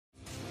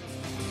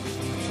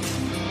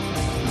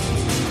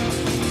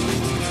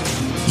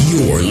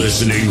You're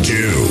listening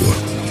to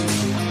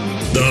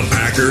the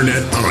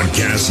Packernet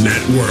Podcast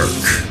Network.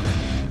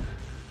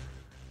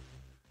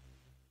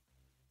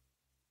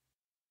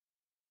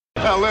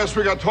 Last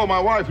week I told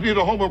my wife I need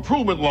a home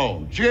improvement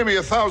loan. She gave me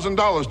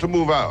 $1,000 to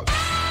move out.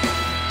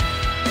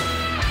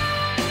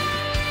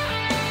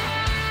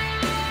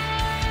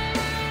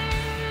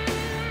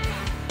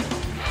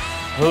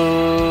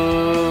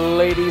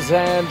 Ladies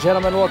and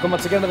gentlemen, welcome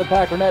once again to the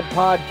Packernet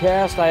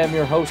Podcast. I am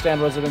your host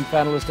and resident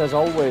panelist, as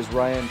always,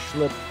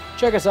 Ryan-Schlipp.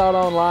 Check us out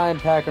online,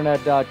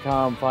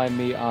 packernet.com. Find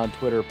me on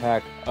Twitter,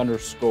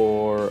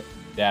 pack_daddy.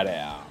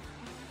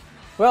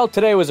 Well,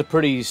 today was a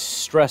pretty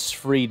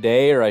stress-free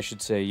day, or I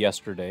should say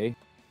yesterday,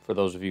 for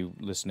those of you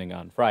listening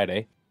on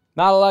Friday.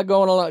 Not a lot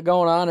going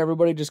on.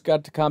 Everybody just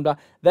got to calm down.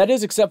 That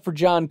is, except for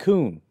John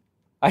Kuhn.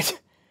 I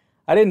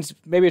didn't.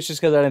 Maybe it's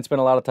just because I didn't spend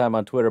a lot of time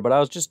on Twitter, but I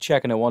was just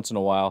checking it once in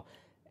a while.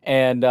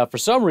 And for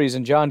some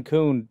reason, John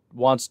Kuhn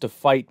wants to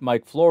fight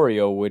Mike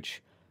Florio,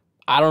 which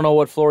I don't know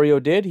what Florio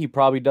did. He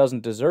probably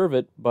doesn't deserve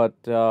it, but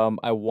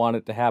I want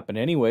it to happen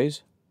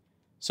anyways.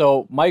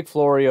 So Mike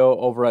Florio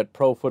over at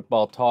Pro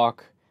Football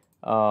Talk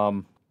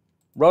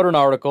wrote an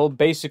article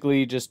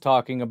basically just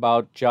talking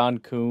about John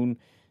Kuhn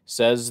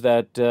says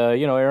that,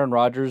 Aaron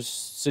Rodgers'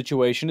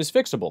 situation is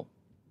fixable.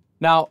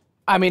 Now,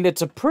 I mean,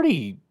 it's a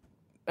pretty...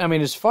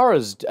 as far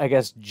as, I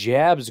guess,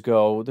 jabs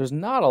go, there's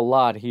not a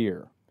lot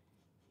here.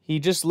 He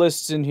just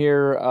lists in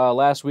here,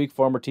 last week,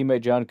 former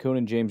teammate John Kuhn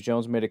and James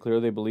Jones made it clear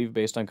they believe,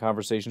 based on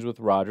conversations with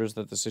Rodgers,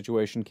 that the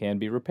situation can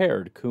be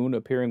repaired. Kuhn,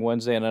 appearing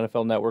Wednesday on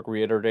NFL Network,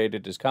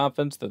 reiterated his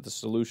confidence that the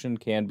solution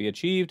can be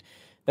achieved.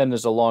 Then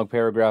there's a long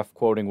paragraph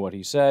quoting what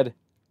he said.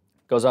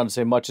 Goes on to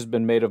say, much has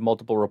been made of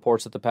multiple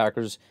reports that the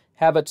Packers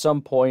have at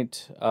some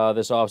point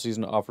this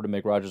offseason offered to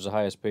make Rodgers the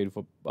highest paid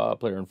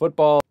player in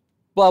football.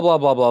 Blah, blah,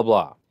 blah, blah,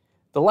 blah.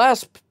 The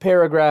last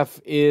paragraph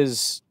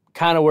is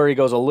kind of where he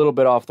goes a little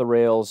bit off the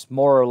rails,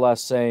 more or less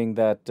saying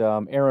that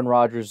Aaron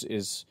Rodgers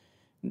is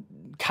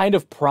kind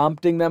of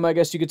prompting them, I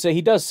guess you could say.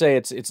 He does say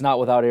it's not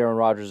without Aaron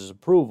Rodgers'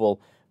 approval,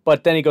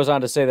 but then he goes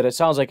on to say that it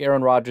sounds like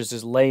Aaron Rodgers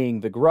is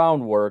laying the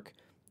groundwork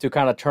to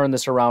kind of turn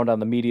this around on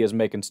the media's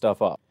making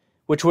stuff up,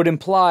 which would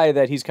imply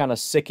that he's kind of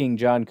sicking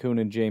John Kuhn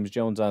and James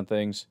Jones on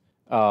things,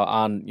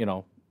 on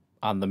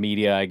the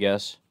media, I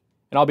guess.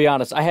 And I'll be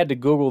honest, I had to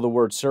Google the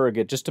word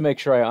surrogate just to make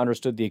sure I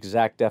understood the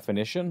exact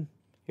definition.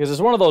 Because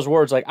it's one of those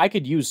words, like, I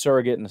could use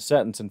surrogate in a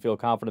sentence and feel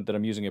confident that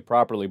I'm using it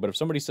properly, but if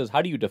somebody says,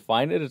 how do you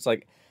define it? It's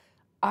like,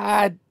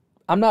 I'm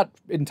not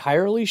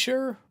entirely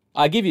sure.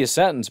 I give you a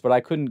sentence, but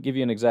I couldn't give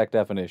you an exact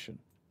definition.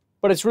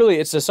 But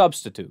it's a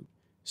substitute.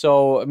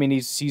 So, I mean,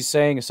 he's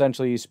saying,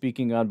 essentially, he's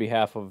speaking on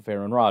behalf of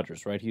Aaron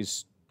Rodgers, right?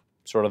 He's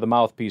sort of the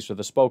mouthpiece or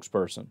the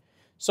spokesperson.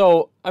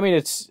 So, I mean,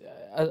 it's...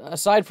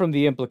 aside from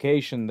the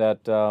implication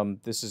that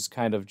this is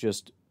kind of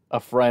just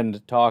a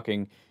friend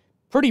talking,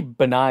 pretty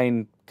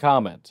benign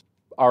comment,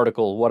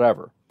 article,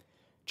 whatever.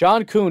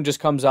 John Kuhn just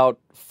comes out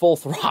full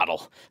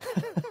throttle.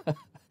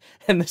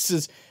 And this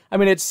is,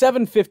 it's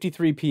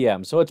 7:53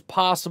 p.m., so it's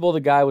possible the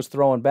guy was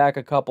throwing back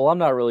a couple. I'm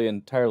not really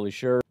entirely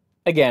sure.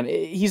 Again,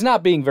 he's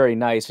not being very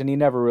nice, and he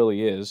never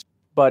really is.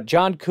 But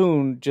John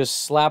Kuhn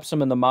just slaps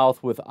him in the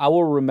mouth with, I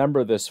will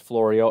remember this,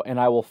 Florio, and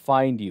I will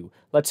find you.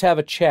 Let's have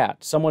a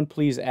chat. Someone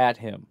please at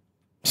him.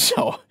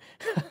 So,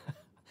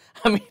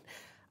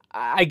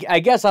 I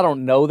guess I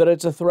don't know that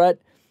it's a threat.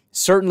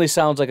 Certainly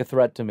sounds like a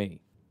threat to me.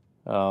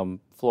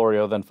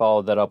 Florio then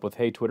followed that up with,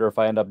 hey, Twitter, if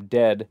I end up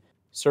dead,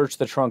 search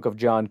the trunk of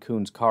John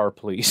Kuhn's car,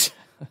 please.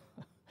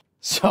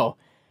 So,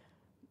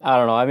 I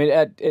don't know.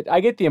 I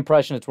get the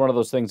impression it's one of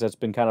those things that's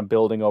been kind of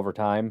building over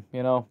time,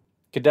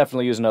 Could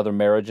definitely use another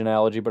marriage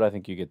analogy, but I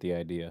think you get the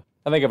idea.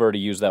 I think I've already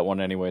used that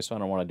one anyway, so I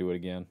don't want to do it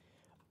again.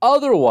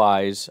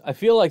 Otherwise, I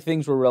feel like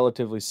things were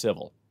relatively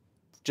civil,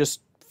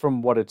 just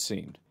from what it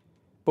seemed.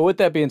 But with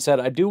that being said,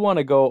 I do want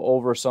to go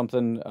over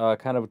something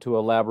kind of to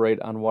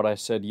elaborate on what I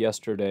said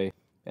yesterday,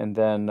 and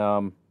then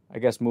I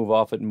guess move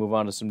off it and move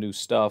on to some new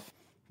stuff.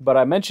 But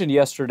I mentioned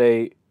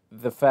yesterday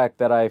the fact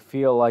that I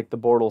feel like the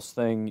Bortles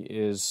thing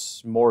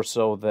is more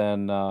so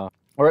than...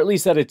 or at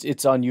least that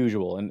it's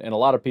unusual. And a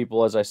lot of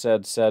people, as I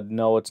said,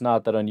 no, it's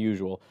not that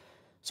unusual.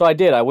 So I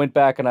did. I went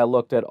back and I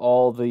looked at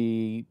all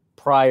the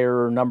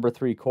prior number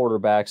 3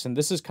 quarterbacks, and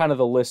this is kind of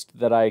the list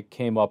that I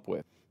came up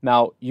with.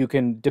 Now, you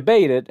can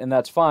debate it, and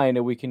that's fine,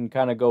 and we can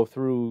kind of go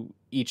through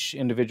each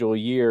individual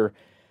year.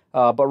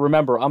 But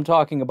remember, I'm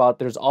talking about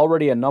there's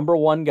already a number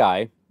 1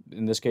 guy.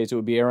 In this case, it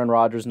would be Aaron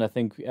Rodgers, and I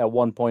think at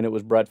one point it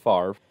was Brett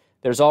Favre.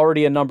 There's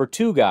already a number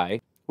 2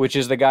 guy, which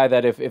is the guy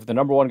that if the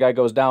number 1 guy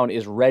goes down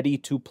is ready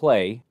to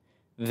play.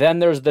 Then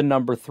there's the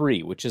number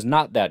 3, which is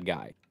not that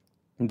guy.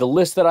 The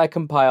list that I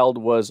compiled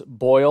was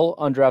Boyle,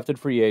 undrafted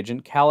free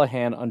agent,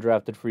 Callahan,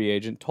 undrafted free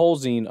agent,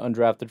 Tolzien,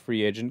 undrafted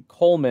free agent,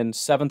 Coleman,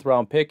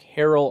 7th-round pick,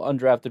 Harrell,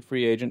 undrafted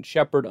free agent,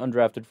 Shepard,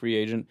 undrafted free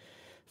agent,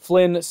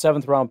 Flynn,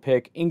 7th-round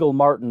pick, Ingle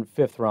Martin,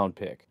 5th-round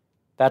pick.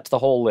 That's the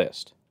whole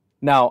list.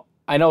 Now,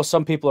 I know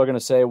some people are going to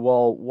say,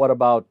 well, what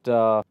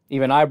about,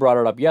 even I brought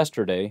it up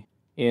yesterday.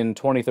 In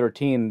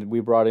 2013, we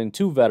brought in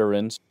 2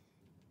 veterans.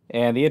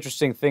 And the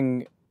interesting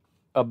thing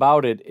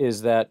about it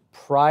is that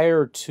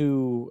prior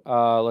to,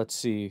 let's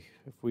see,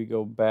 if we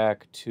go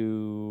back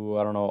to,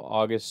 I don't know,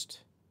 August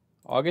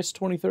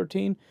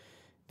 2013,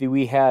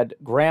 we had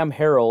Graham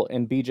Harrell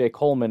and B.J.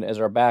 Coleman as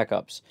our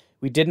backups.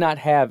 We did not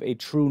have a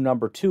true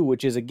number 2,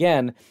 which is,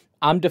 again,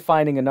 I'm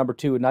defining a number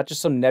 2, not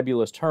just some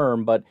nebulous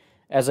term, but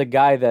as a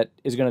guy that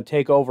is going to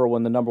take over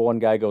when the number 1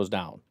 guy goes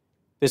down.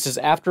 This is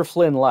after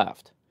Flynn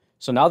left.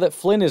 So now that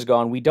Flynn is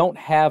gone, we don't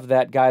have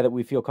that guy that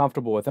we feel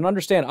comfortable with. And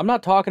understand, I'm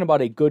not talking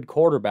about a good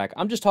quarterback.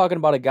 I'm just talking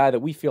about a guy that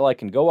we feel like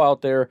can go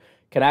out there,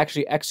 can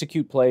actually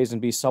execute plays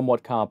and be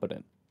somewhat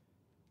competent.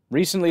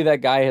 Recently,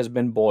 that guy has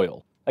been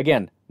Boyle.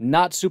 Again,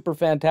 not super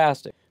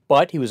fantastic,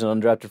 but he was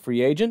an undrafted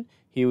free agent.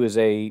 He was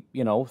a,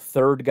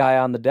 third guy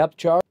on the depth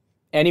chart,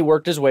 and he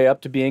worked his way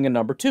up to being a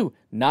number 2.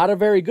 Not a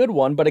very good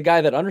one, but a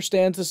guy that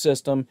understands the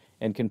system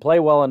and can play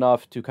well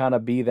enough to kind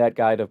of be that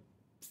guy to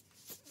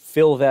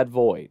fill that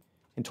void.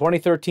 In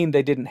 2013,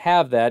 they didn't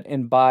have that,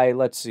 and by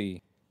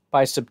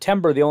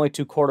September, the only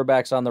 2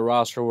 quarterbacks on the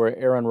roster were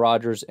Aaron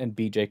Rodgers and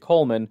B.J.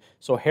 Coleman,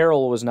 so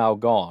Harrell was now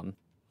gone.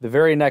 The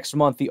very next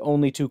month, the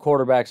only 2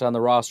 quarterbacks on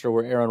the roster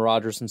were Aaron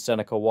Rodgers and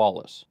Seneca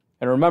Wallace.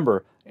 And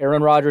remember,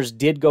 Aaron Rodgers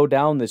did go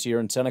down this year,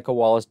 and Seneca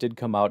Wallace did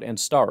come out and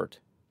start.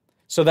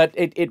 So that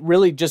it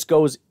really just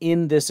goes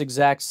in this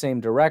exact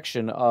same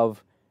direction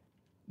of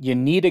you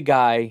need a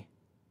guy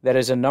that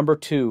is a number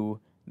 2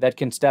 that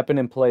can step in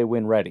and play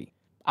when ready.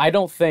 I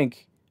don't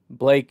think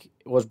Blake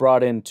was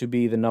brought in to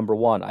be the number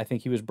 1. I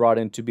think he was brought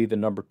in to be the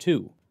number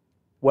 2.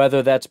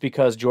 Whether that's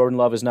because Jordan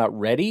Love is not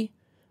ready,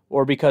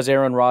 or because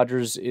Aaron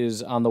Rodgers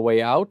is on the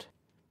way out,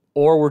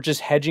 or we're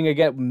just hedging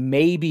again.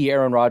 Maybe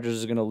Aaron Rodgers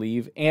is going to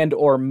leave, and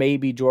or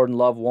maybe Jordan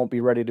Love won't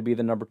be ready to be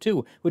the number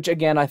 2, which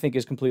again I think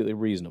is completely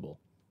reasonable.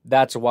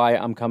 That's why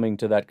I'm coming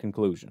to that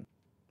conclusion.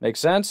 Make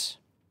sense?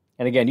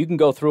 And again, you can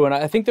go through, and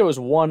I think there was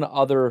one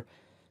other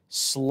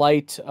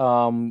slight,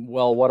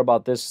 what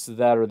about this,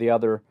 that, or the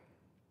other?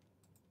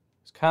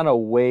 It's kind of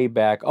way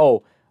back.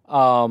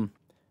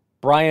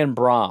 Brian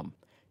Brom.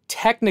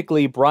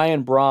 Technically,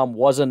 Brian Brom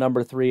was a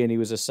number 3, and he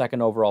was a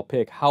second overall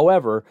pick.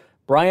 However,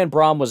 Brian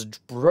Brom was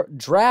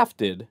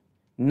drafted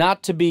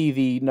not to be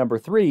the number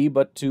 3,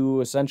 but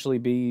to essentially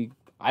be,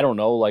 I don't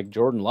know, like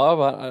Jordan Love.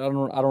 I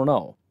don't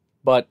know.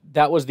 But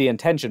that was the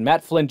intention.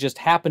 Matt Flynn just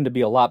happened to be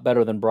a lot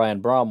better than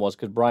Brian Brom was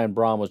because Brian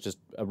Brom was just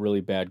a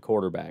really bad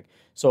quarterback.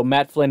 So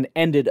Matt Flynn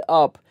ended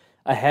up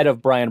ahead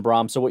of Brian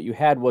Brom. So what you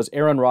had was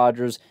Aaron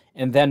Rodgers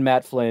and then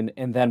Matt Flynn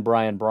and then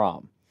Brian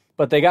Brom.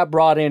 But they got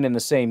brought in the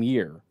same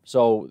year.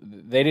 So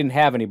they didn't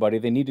have anybody.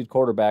 They needed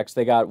quarterbacks.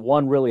 They got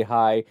one really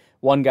high,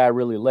 one guy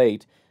really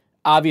late.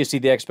 Obviously,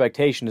 the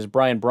expectation is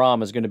Brian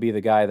Brom is going to be the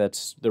guy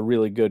that's the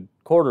really good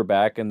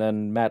quarterback, and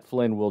then Matt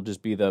Flynn will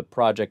just be the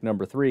project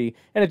number 3,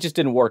 and it just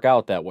didn't work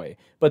out that way.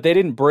 But they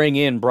didn't bring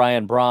in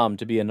Brian Brom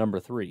to be a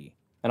number 3.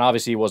 And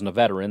obviously, he wasn't a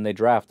veteran. They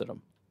drafted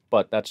him.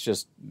 But that's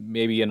just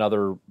maybe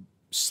another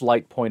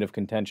slight point of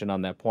contention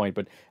on that point.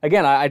 But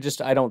again, I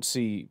don't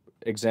see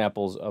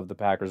examples of the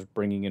Packers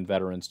bringing in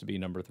veterans to be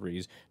number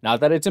 3s. Not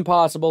that it's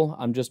impossible.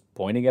 I'm just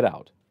pointing it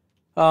out.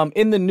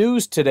 In the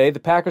news today, the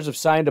Packers have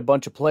signed a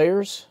bunch of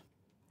players.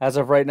 As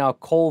of right now,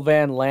 Cole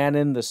Van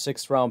Lanen, the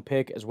 6th-round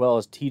pick, as well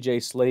as T.J.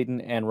 Slaton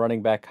and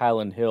running back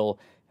Kylan Hill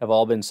have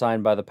all been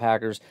signed by the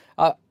Packers.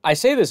 I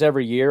say this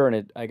every year,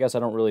 and I guess I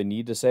don't really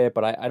need to say it,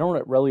 but I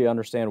don't really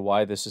understand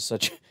why this is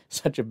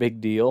such a big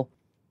deal.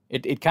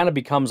 It kind of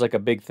becomes like a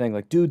big thing.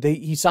 Like, dude,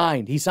 he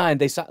signed. They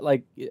signed.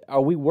 Like,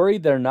 are we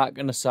worried they're not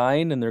going to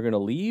sign and they're going to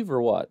leave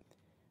or what?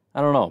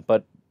 I don't know,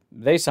 but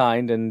they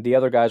signed, and the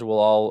other guys will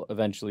all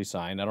eventually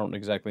sign. I don't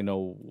exactly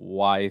know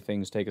why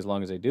things take as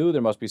long as they do.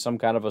 There must be some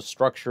kind of a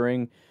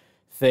structuring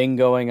thing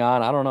going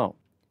on. I don't know.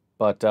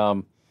 But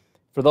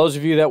for those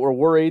of you that were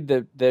worried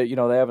that they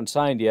haven't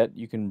signed yet,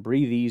 you can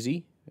breathe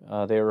easy.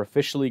 They are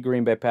officially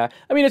Green Bay Packers.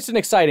 I mean, it's an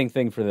exciting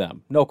thing for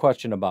them. No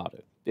question about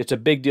it. It's a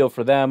big deal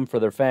for them, for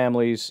their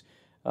families.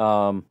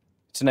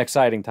 It's an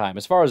exciting time.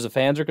 As far as the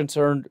fans are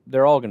concerned,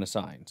 they're all going to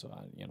sign. So,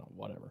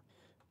 whatever.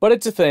 But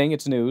it's a thing.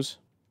 It's news.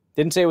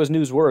 Didn't say it was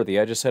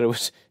newsworthy. I just said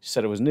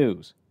it was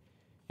news.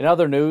 In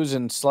other news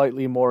and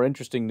slightly more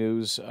interesting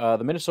news,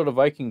 the Minnesota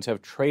Vikings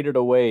have traded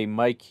away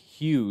Mike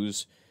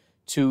Hughes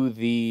to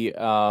the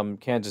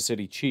Kansas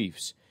City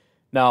Chiefs.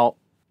 Now,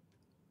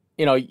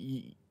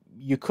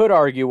 you could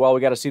argue, well, we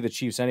got to see the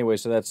Chiefs anyway,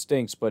 so that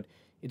stinks, but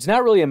it's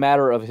not really a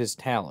matter of his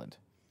talent.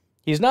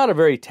 He's not a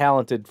very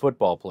talented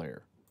football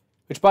player.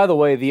 Which, by the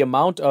way, the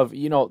amount of,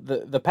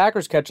 the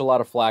Packers catch a lot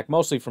of flack,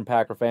 mostly from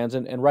Packer fans,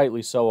 and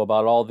rightly so,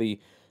 about all the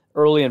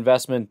early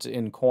investment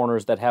in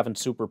corners that haven't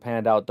super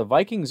panned out. The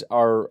Vikings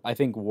are, I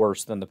think,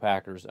 worse than the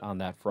Packers on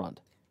that front.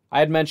 I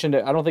had mentioned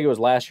it, I don't think it was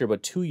last year,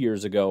 but 2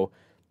 years ago,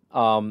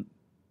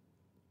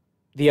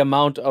 the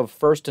amount of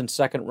first and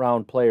second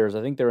round players,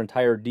 I think their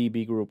entire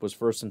DB group was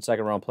first and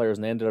second round players,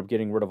 and they ended up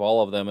getting rid of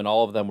all of them, and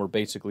all of them were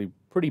basically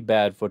pretty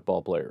bad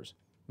football players.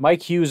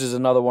 Mike Hughes is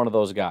another one of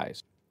those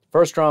guys.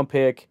 First round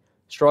pick,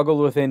 struggled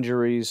with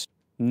injuries,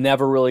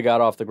 never really got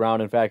off the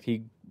ground. In fact,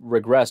 he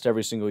regressed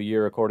every single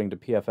year according to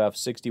PFF.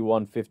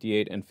 61,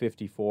 58, and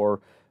 54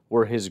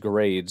 were his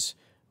grades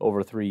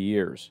over 3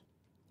 years.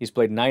 He's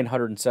played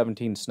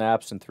 917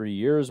 snaps in 3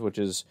 years, which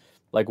is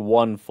like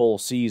one full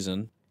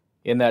season.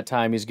 In that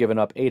time, he's given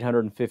up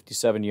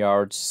 857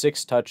 yards,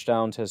 6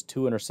 touchdowns, has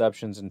 2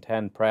 interceptions, and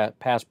 10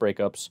 pass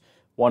breakups,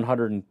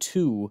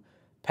 102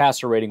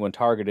 passer rating when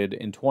targeted.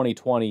 In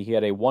 2020, he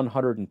had a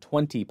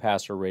 120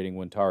 passer rating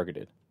when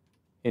targeted.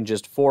 In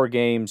just 4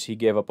 games, he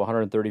gave up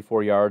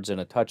 134 yards and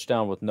a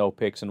touchdown with no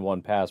picks and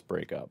 1 pass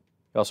breakup.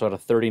 He also had a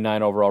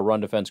 39 overall run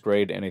defense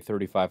grade and a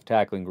 35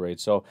 tackling grade.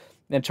 So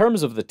in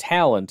terms of the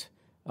talent,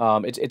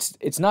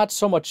 it's not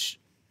so much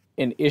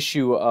an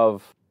issue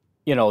of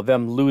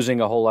them losing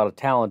a whole lot of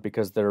talent,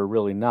 because they're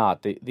really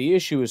not. The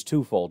issue is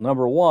twofold.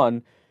 Number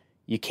one,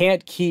 you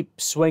can't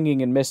keep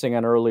swinging and missing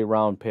on early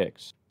round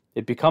picks.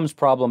 It becomes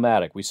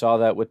problematic. We saw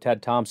that with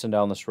Ted Thompson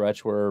down the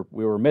stretch, where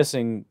we were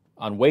missing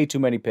on way too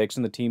many picks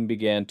and the team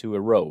began to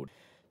erode.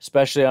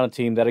 Especially on a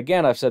team that,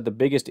 again, I've said the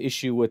biggest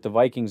issue with the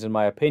Vikings, in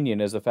my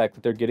opinion, is the fact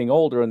that they're getting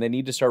older and they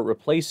need to start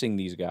replacing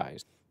these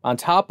guys. On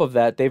top of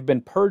that, they've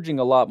been purging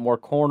a lot more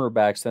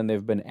cornerbacks than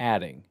they've been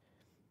adding.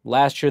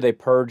 Last year, they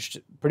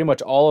purged pretty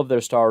much all of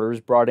their starters,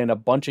 brought in a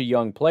bunch of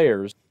young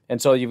players,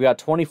 and so you've got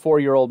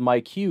 24-year-old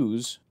Mike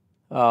Hughes.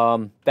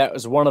 That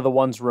was one of the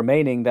ones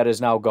remaining that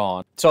is now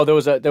gone. So there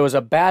was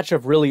a batch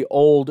of really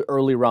old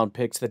early round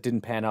picks that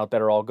didn't pan out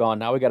that are all gone.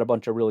 Now we got a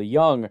bunch of really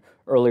young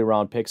early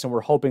round picks, and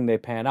we're hoping they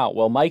pan out.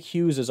 Well, Mike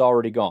Hughes is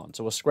already gone,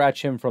 so we'll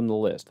scratch him from the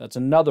list. That's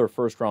another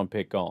first round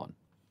pick gone.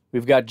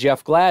 We've got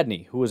Jeff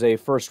Gladney, who was a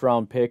first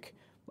round pick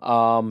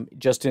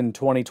just in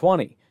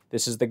 2020.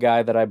 This is the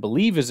guy that I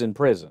believe is in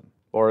prison,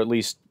 or at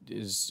least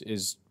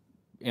is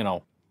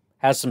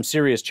has some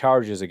serious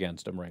charges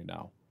against him right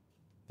now.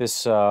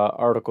 This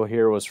article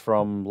here was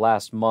from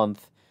last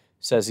month.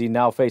 Says he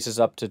now faces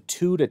up to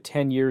 2 to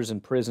 10 years in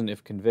prison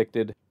if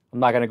convicted. I'm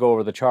not going to go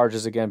over the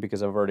charges again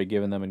because I've already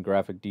given them in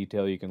graphic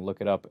detail. You can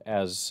look it up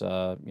as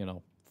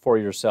for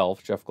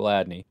yourself, Jeff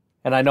Gladney.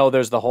 And I know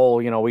there's the whole,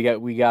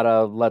 we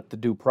gotta let the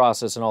due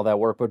process and all that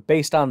work. But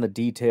based on the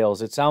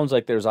details, it sounds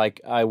like there's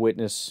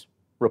eyewitness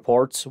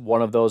reports.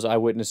 One of those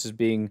eyewitnesses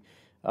being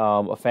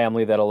a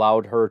family that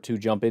allowed her to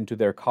jump into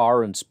their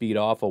car and speed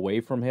off away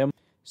from him.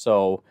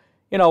 So,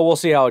 we'll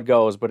see how it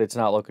goes, but it's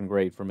not looking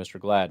great for Mr.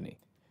 Gladney.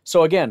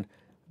 So again,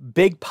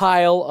 big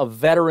pile of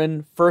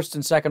veteran first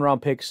and second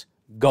round picks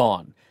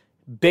gone.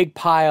 Big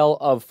pile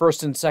of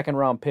first and second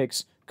round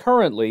picks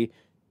currently.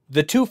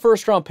 The 2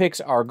 first round picks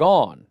are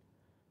gone.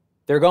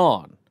 They're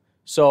gone.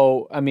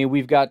 So,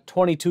 we've got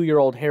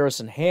 22-year-old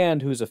Harrison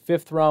Hand, who's a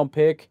 5th round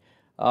pick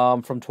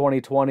from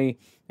 2020,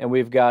 and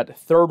we've got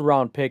 3rd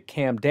round pick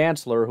Cam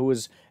Dantzler, who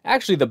is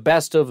actually the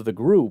best of the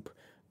group,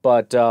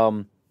 but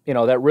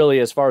that really,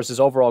 as far as his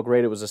overall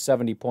grade, it was a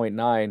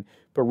 70.9,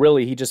 but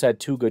really he just had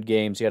 2 good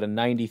games. He had a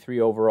 93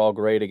 overall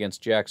grade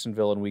against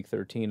Jacksonville in Week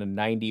 13, a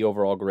 90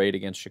 overall grade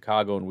against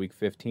Chicago in Week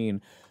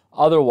 15.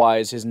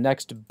 Otherwise, his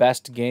next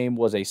best game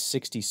was a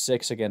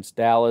 66 against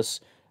Dallas.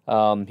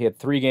 He had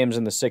 3 games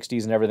in the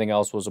 60s, and everything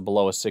else was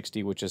below a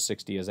 60, which is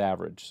 60 as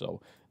average,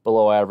 so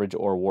below average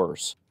or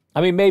worse.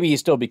 Maybe he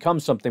still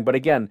becomes something, but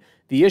again,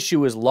 the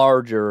issue is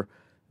larger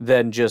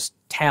than just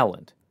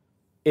talent.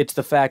 It's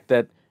the fact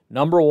that,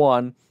 number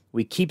one,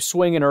 we keep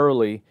swinging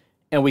early,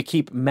 and we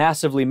keep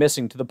massively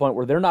missing to the point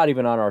where they're not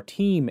even on our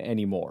team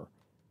anymore.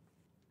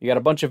 You got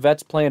a bunch of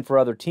vets playing for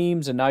other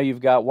teams, and now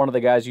you've got one of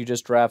the guys you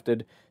just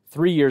drafted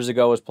 3 years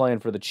ago is playing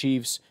for the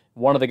Chiefs.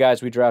 One of the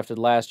guys we drafted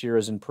last year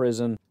is in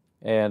prison,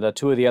 and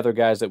 2 of the other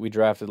guys that we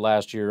drafted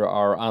last year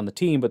are on the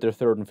team, but they're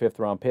 3rd and 5th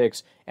round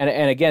picks. And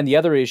again, the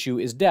other issue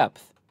is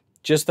depth.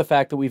 Just the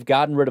fact that we've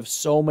gotten rid of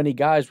so many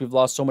guys, we've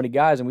lost so many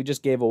guys, and we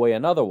just gave away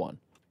another one.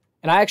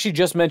 And I actually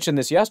just mentioned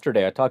this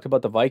yesterday. I talked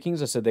about the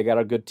Vikings. I said they got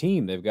a good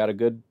team. They've got a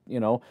good,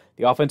 the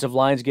offensive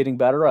line's getting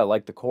better. I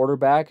like the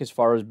quarterback as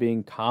far as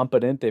being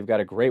competent. They've got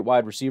a great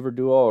wide receiver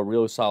duo, a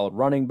really solid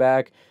running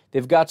back.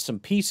 They've got some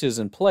pieces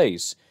in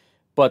place.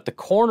 But the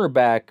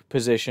cornerback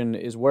position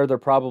is where they're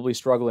probably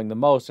struggling the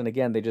most. And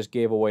again, they just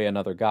gave away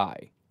another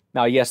guy.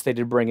 Now, yes, they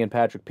did bring in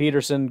Patrick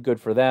Peterson. Good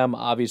for them.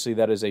 Obviously,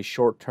 that is a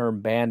short-term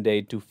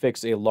Band-Aid to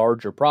fix a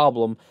larger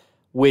problem,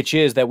 which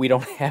is that we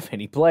don't have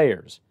any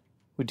players.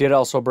 We did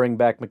also bring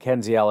back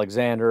Mackenzie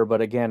Alexander,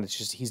 but again, it's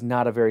just he's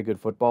not a very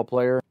good football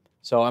player.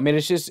 So,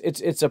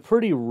 it's a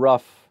pretty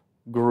rough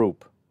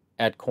group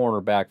at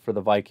cornerback for the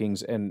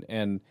Vikings.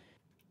 And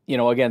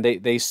again,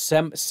 they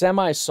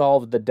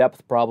semi-solved the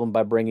depth problem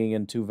by bringing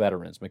in 2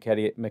 veterans,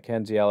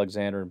 Mackenzie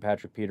Alexander and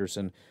Patrick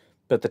Peterson.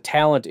 But the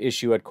talent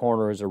issue at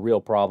corner is a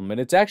real problem. And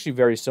it's actually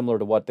very similar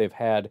to what they've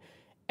had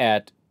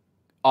at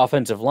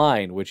offensive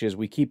line, which is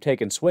we keep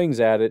taking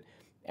swings at it,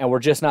 and we're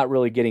just not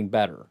really getting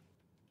better.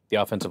 The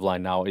offensive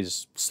line now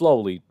is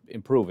slowly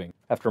improving.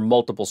 After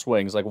multiple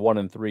swings, like 1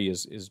 and 3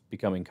 is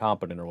becoming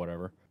competent or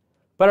whatever.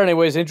 But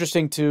anyways,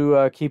 interesting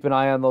to keep an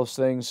eye on those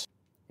things.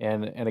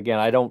 And again,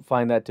 I don't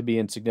find that to be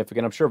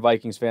insignificant. I'm sure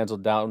Vikings fans will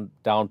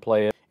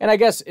downplay it. And I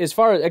guess as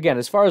far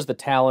as the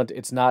talent,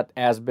 it's not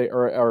as big,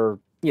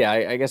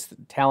 I guess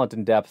talent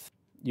and depth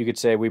you could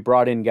say we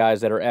brought in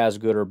guys that are as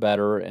good or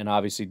better, and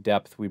obviously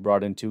depth, we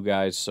brought in 2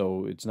 guys,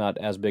 so it's not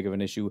as big of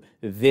an issue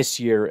this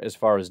year as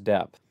far as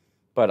depth.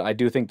 But I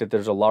do think that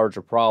there's a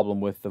larger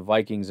problem with the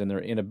Vikings and their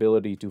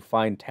inability to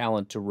find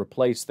talent to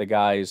replace the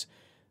guys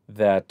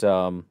that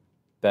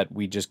that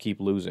we just keep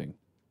losing.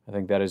 I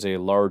think that is a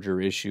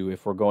larger issue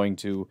if we're going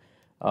to,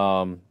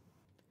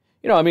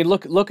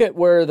 look at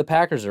where the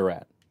Packers are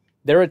at.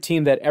 They're a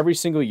team that every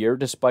single year,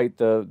 despite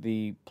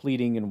the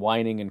pleading and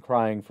whining and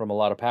crying from a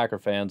lot of Packer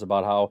fans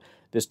about how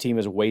this team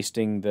is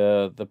wasting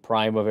the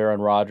prime of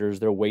Aaron Rodgers,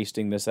 they're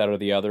wasting this, that, or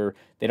the other.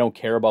 They don't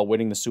care about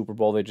winning the Super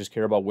Bowl. They just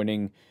care about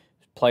winning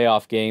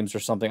playoff games or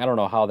something. I don't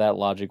know how that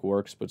logic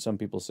works, but some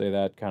people say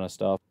that kind of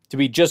stuff. To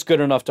be just good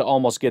enough to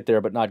almost get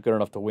there, but not good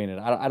enough to win it.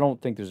 I don't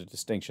think there's a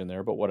distinction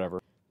there, but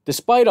whatever.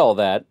 Despite all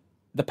that,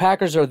 the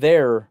Packers are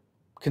there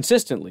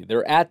consistently.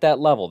 They're at that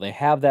level. They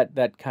have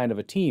that kind of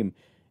a team.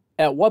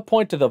 At what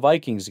point do the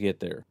Vikings get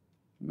there?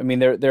 I mean,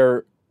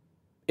 they're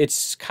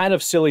it's kind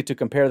of silly to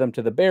compare them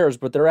to the Bears,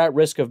 but they're at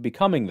risk of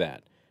becoming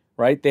that,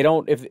 right? They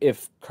don't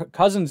if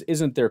Cousins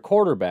isn't their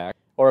quarterback,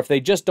 or if they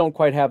just don't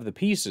quite have the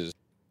pieces.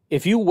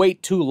 If you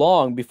wait too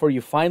long before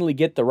you finally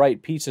get the right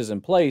pieces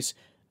in place,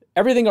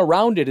 everything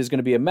around it is going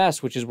to be a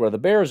mess, which is where the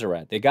Bears are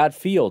at. They got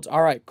Fields.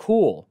 All right,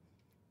 cool.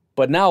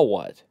 But now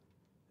what?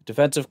 The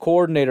defensive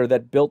coordinator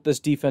that built this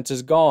defense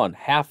is gone.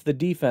 Half the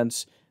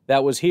defense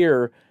that was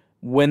here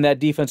when that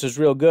defense was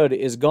real good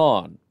is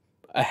gone.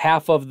 A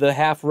half of the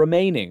half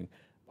remaining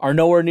are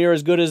nowhere near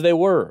as good as they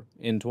were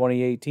in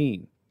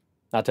 2018.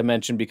 Not to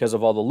mention, because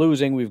of all the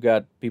losing, we've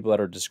got people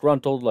that are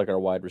disgruntled, like our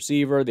wide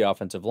receiver. The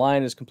offensive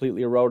line is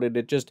completely eroded.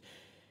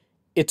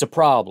 It's a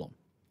problem.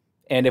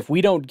 And if we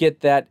don't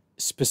get that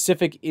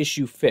specific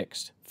issue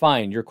fixed,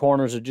 fine, your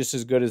corners are just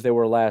as good as they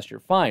were last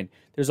year. Fine.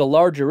 There's a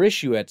larger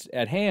issue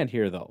at hand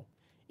here, though.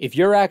 If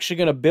you're actually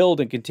going to build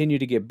and continue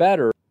to get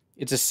better,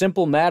 it's a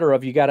simple matter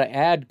of you got to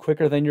add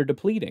quicker than you're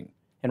depleting.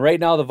 And right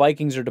now, the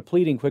Vikings are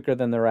depleting quicker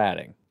than they're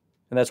adding.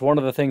 And that's one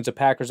of the things the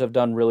Packers have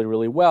done really,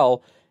 really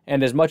well.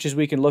 And as much as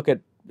we can look at,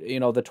 the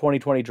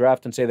 2020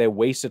 draft and say they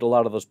wasted a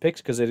lot of those picks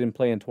because they didn't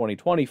play in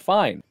 2020,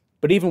 fine.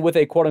 But even with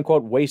a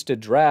quote-unquote wasted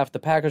draft, the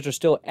Packers are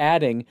still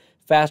adding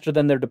faster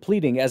than they're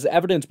depleting, as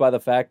evidenced by the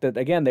fact that,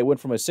 again, they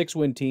went from a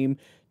 6-win team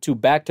to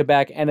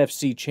back-to-back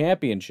NFC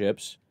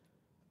championships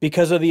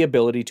because of the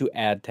ability to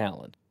add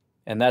talent.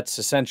 And that's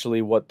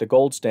essentially what the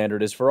gold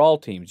standard is for all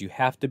teams. You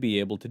have to be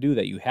able to do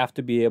that. You have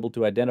to be able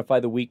to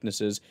identify the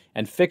weaknesses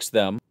and fix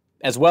them,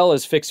 as well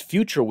as fix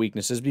future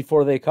weaknesses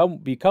before they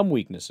become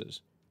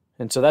weaknesses.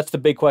 And so that's the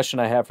big question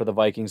I have for the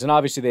Vikings. And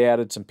obviously they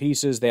added some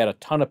pieces. They had a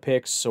ton of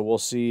picks, so we'll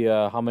see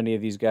how many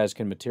of these guys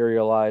can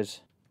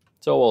materialize.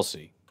 So we'll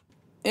see.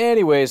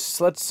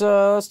 Anyways, let's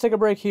take a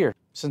break here,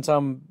 since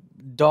I'm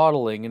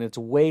dawdling and it's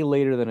way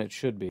later than it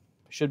should be. It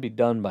should be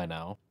done by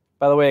now.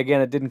 By the way, again,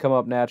 it didn't come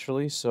up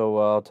naturally, so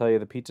I'll tell you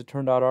the pizza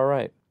turned out all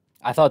right.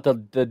 I thought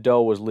the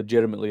dough was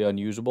legitimately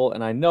unusable,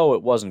 and I know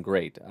it wasn't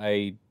great.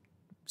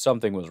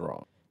 Something was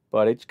wrong.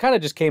 But it kind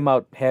of just came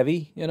out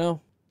heavy,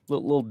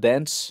 little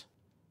dense.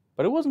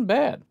 But it wasn't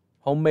bad.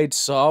 Homemade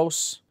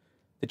sauce.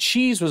 The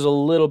cheese was a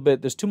little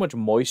bit, there's too much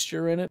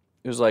moisture in it.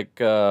 It was like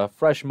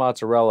fresh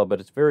mozzarella,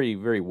 but it's very,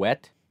 very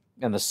wet.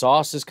 And the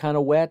sauce is kind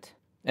of wet.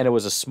 And it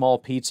was a small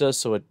pizza,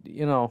 so it,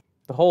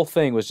 the whole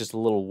thing was just a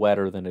little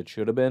wetter than it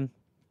should have been.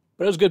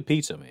 But it was good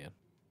pizza, man.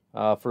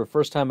 For the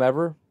first time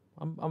ever,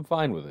 I'm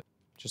fine with it.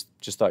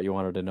 Just thought you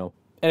wanted to know.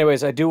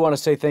 Anyways, I do want to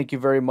say thank you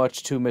very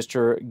much to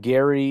Mr.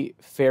 Gary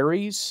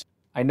Ferries.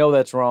 I know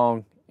that's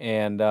wrong,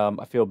 and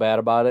I feel bad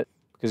about it,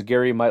 because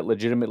Gary might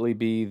legitimately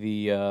be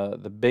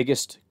the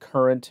biggest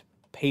current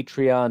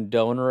Patreon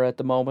donor at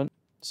the moment.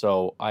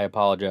 So I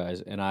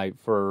apologize, and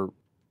for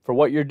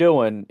what you're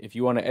doing, if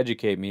you want to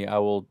educate me, I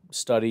will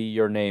study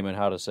your name and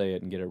how to say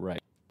it and get it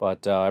right.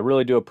 But I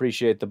really do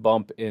appreciate the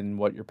bump in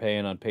what you're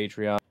paying on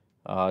Patreon.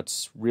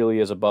 It's really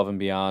is above and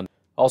beyond.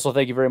 Also,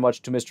 thank you very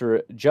much to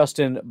Mr.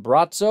 Justin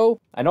Brazzo.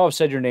 I know I've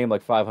said your name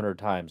like 500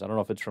 times. I don't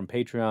know if it's from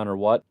Patreon or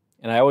what.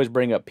 And I always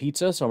bring up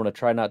pizza, so I'm going to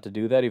try not to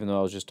do that, even though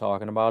I was just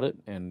talking about it.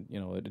 And,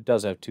 it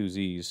does have 2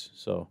 Z's.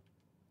 So,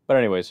 but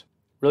anyways,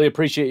 really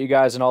appreciate you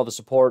guys and all the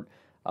support.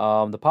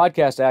 The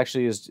podcast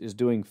actually is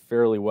doing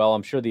fairly well.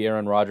 I'm sure the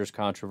Aaron Rodgers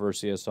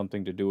controversy has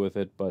something to do with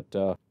it.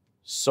 But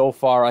so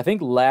far, I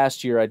think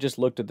last year, I just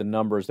looked at the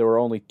numbers. There were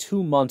only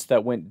 2 months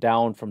that went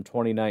down from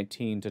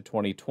 2019 to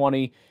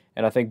 2020.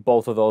 And I think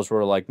both of those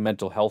were like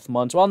mental health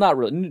months. Well, not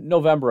really.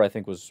 November, I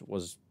think,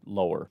 was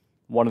lower.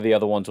 One of the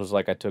other ones was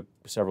like I took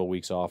several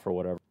weeks off or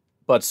whatever.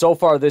 But so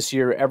far this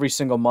year, every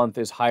single month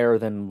is higher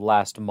than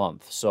last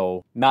month.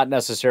 So not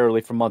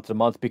necessarily from month to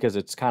month because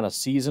it's kind of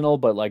seasonal,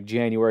 but like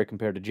January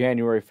compared to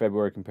January,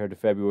 February compared to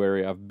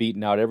February, I've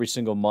beaten out every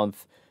single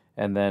month.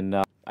 And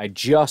then I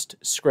just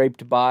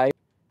scraped by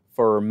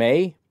for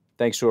May,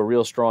 thanks to a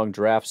real strong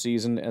draft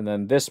season. And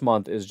then this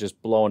month is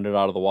just blowing it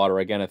out of the water.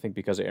 Again, I think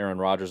because of Aaron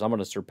Rodgers, I'm going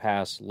to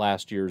surpass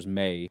last year's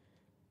May,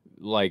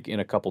 like in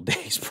a couple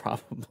days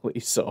probably.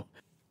 So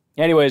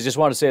anyways, just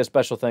want to say a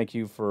special thank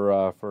you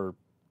for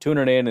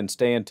tuning in and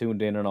staying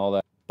tuned in and all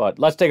that. But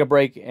let's take a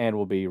break, and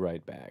we'll be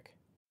right back.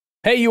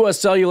 Hey, U.S.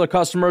 Cellular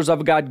customers,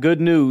 I've got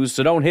good news,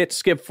 so don't hit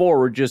skip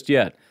forward just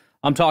yet.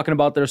 I'm talking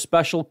about their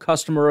special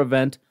customer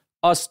event,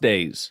 Us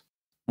Days.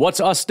 What's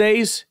Us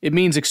Days? It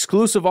means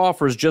exclusive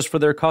offers just for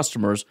their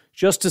customers,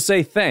 just to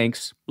say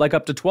thanks, like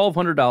up to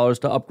 $1,200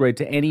 to upgrade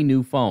to any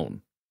new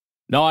phone.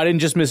 No, I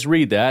didn't just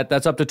misread that.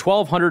 That's up to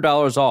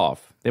 $1,200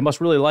 off. They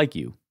must really like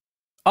you.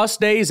 Us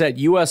Days at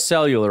U.S.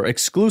 Cellular,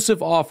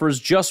 exclusive offers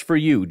just for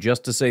you,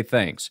 just to say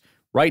thanks.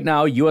 Right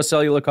now, U.S.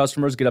 Cellular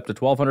customers get up to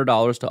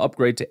 $1,200 to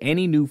upgrade to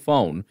any new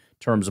phone.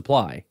 Terms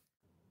apply.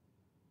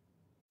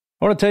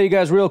 I want to tell you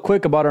guys real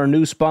quick about our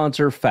new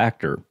sponsor,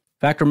 Factor.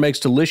 Factor makes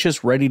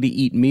delicious,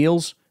 ready-to-eat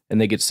meals,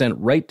 and they get sent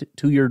right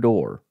to your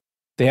door.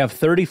 They have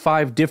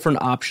 35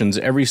 different options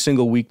every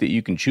single week that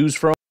you can choose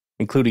from,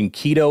 including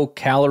keto,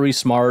 calorie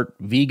smart,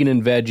 vegan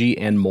and veggie,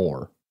 and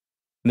more.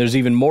 And there's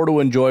even more to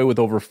enjoy with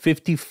over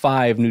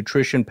 55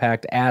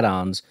 nutrition-packed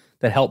add-ons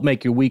that help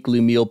make your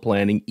weekly meal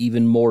planning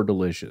even more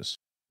delicious.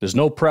 There's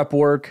no prep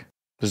work.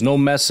 There's no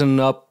messing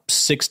up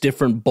 6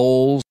 different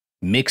bowls,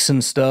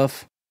 mixing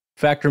stuff.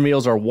 Factor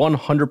meals are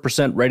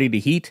 100% ready to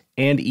heat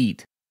and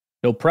eat.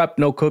 No prep,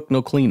 no cook,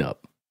 no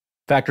cleanup.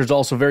 Factor's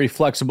also very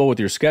flexible with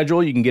your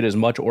schedule. You can get as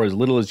much or as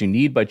little as you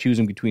need by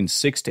choosing between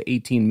 6 to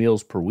 18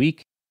 meals per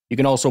week. You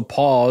can also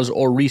pause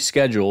or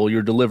reschedule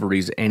your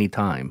deliveries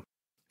anytime.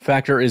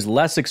 Factor is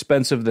less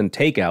expensive than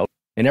takeout,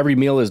 and every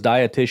meal is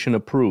dietitian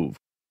approved.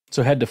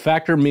 So head to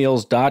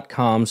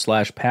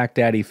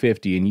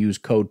factormeals.com/PackDaddy50 and use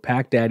code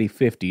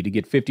PackDaddy50 to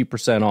get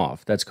 50%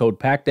 off. That's code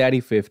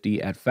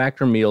PackDaddy50 at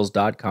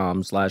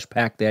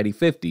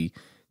factormeals.com/PackDaddy50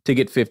 to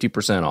get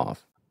 50%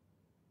 off.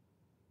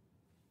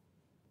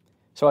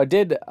 So I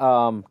did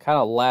kind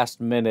of last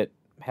minute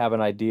have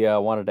an idea. I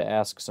wanted to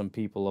ask some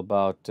people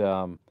about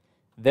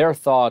their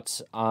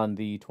thoughts on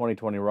the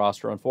 2020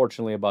 roster.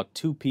 Unfortunately, about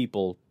 2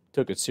 people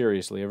took it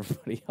seriously.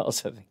 Everybody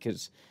else, I think,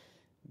 is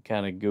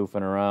kind of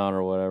goofing around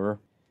or whatever.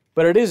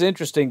 But it is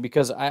interesting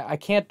because I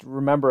can't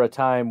remember a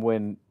time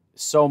when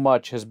so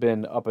much has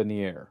been up in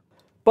the air.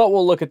 But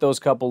we'll look at those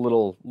couple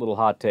little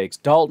hot takes.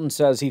 Dalton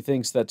says he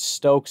thinks that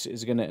Stokes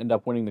is going to end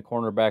up winning the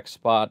cornerback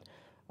spot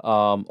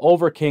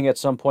over King at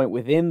some point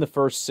within the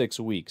first 6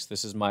 weeks.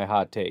 This is my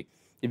hot take.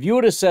 If you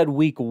would have said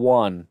week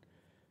 1,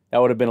 that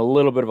would have been a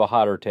little bit of a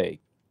hotter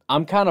take.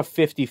 I'm kind of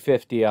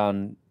 50-50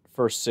 on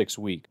first 6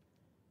 weeks.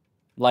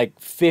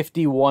 Like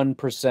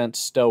 51%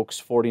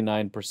 Stokes,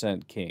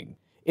 49% King.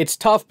 It's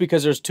tough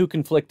because there's 2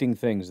 conflicting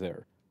things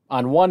there.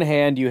 On one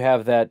hand, you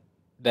have that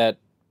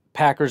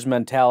Packers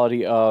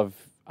mentality of,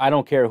 I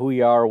don't care who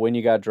you are or when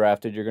you got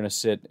drafted, you're going to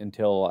sit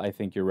until I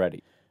think you're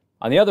ready.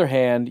 On the other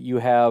hand, you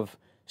have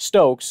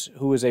Stokes,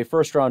 who is a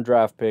first-round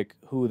draft pick,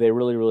 who they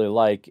really, really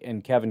like,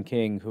 and Kevin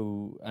King,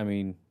 who, I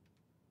mean,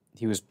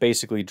 he was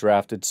basically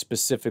drafted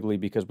specifically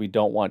because we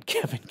don't want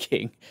Kevin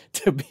King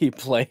to be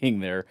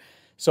playing there.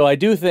 So I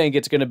do think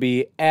it's going to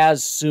be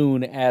as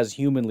soon as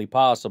humanly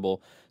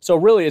possible. So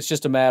really, it's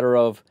just a matter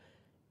of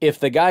if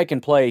the guy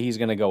can play, he's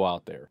going to go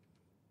out there.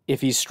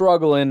 If he's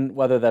struggling,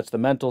 whether that's the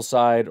mental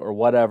side or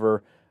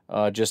whatever,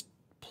 just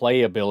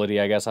playability,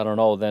 I guess, I don't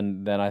know,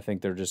 then I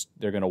think they're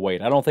going to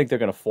wait. I don't think they're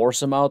going to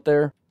force him out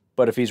there,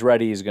 but if he's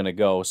ready, he's going to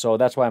go. So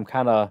that's why I'm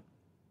kind of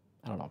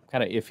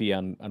iffy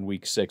on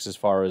week 6 as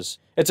far as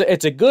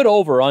it's a good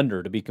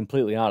over-under, to be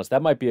completely honest.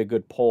 That might be a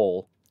good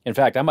poll. In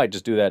fact, I might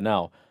just do that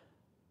now.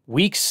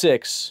 Week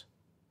 6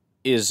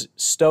 is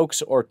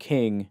Stokes or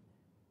King,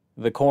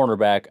 the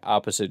cornerback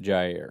opposite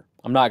Jair.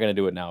 I'm not going to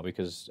do it now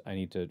because I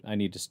need to,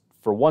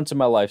 for once in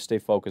my life, stay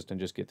focused and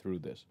just get through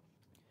this.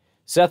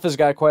 Seth has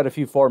got quite a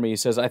few for me. He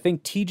says, I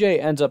think TJ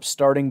ends up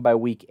starting by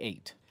week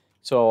 8.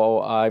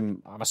 So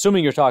I'm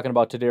assuming you're talking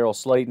about Tadarius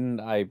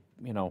Slayton.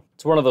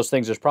 It's one of those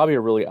things. There's probably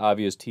a really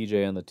obvious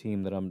TJ on the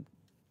team that I'm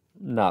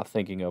not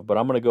thinking of, but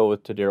I'm going to go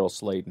with Tadarius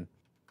Slayton.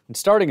 And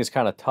starting is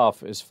kind of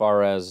tough as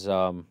far as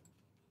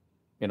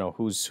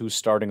who's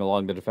starting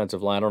along the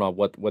defensive line. I don't know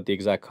what the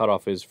exact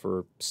cutoff is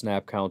for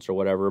snap counts or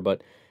whatever,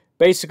 but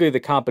basically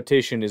the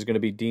competition is going to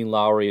be Dean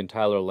Lowry and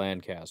Tyler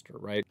Lancaster,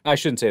 right? I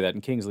shouldn't say that,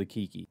 and Kingsley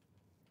Keke.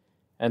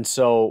 And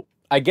so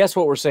I guess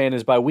what we're saying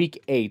is by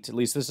week 8, at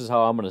least this is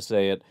how I'm going to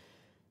say it,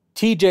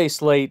 TJ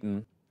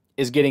Slayton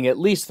is getting at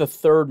least the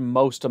 3rd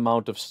most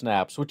amount of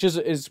snaps, which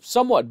is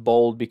somewhat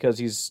bold because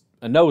he's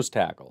a nose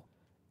tackle.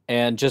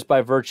 And just by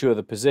virtue of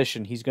the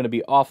position, he's going to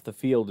be off the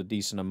field a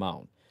decent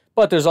amount.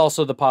 But there's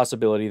also the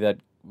possibility that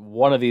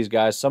some of these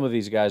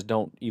guys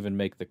don't even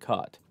make the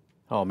cut.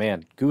 Oh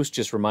man, Goose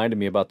just reminded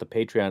me about the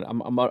Patreon.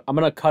 I'm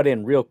going to cut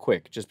in real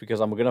quick just because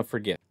I'm going to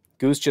forget.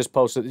 Goose just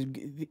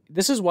posted.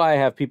 This is why I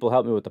have people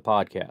help me with the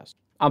podcast.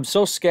 I'm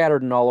so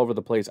scattered and all over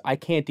the place, I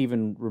can't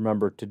even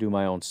remember to do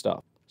my own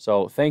stuff.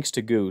 So thanks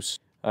to Goose,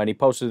 and he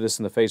posted this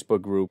in the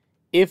Facebook group.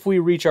 If we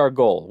reach our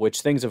goal,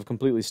 which things have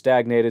completely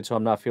stagnated, so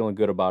I'm not feeling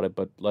good about it,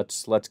 but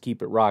let's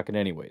keep it rocking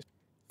anyways.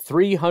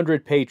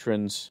 300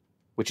 patrons,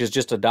 which is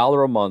just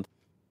 $1 a month,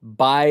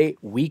 by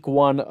week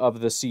 1 of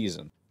the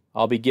season.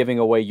 I'll be giving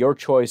away your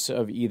choice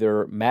of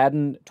either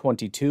Madden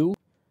 22,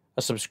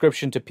 a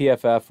subscription to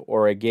PFF,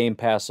 or a Game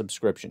Pass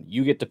subscription.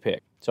 You get to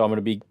pick. So I'm going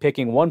to be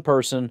picking one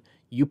person.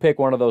 You pick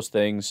one of those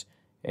things,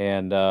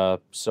 and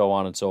so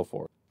on and so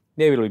forth.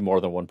 Maybe it'll be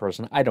more than one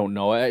person. I don't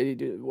know.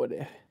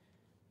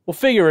 We'll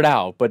figure it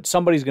out, but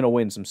somebody's going to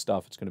win some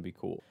stuff. It's going to be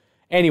cool.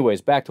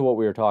 Anyways, back to what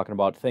we were talking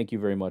about. Thank you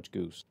very much,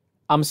 Goose.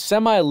 I'm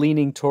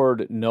semi-leaning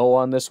toward no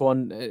on this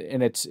one,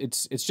 and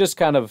it's just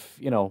kind of,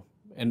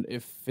 and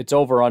if it's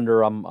over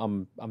under,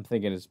 I'm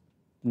thinking it's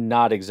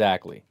not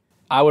exactly.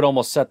 I would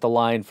almost set the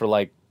line for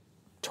like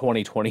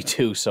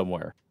 2022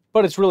 somewhere.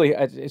 But it's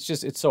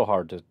so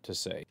hard to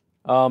say.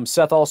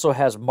 Seth also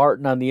has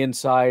Martin on the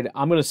inside.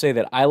 I'm going to say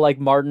that I like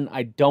Martin.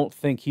 I don't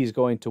think he's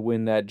going to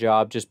win that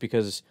job just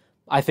because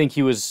I think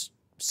he was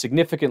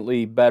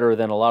significantly better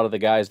than a lot of the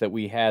guys that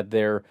we had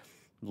there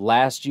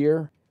last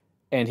year,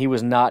 and he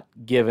was not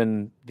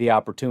given the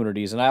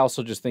opportunities. And I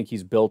also just think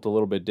he's built a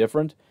little bit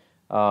different.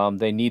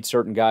 They need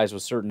certain guys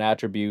with certain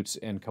attributes,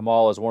 and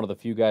Kamal is one of the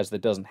few guys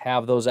that doesn't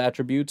have those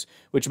attributes,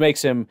 which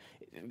makes him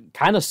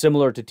kind of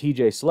similar to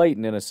TJ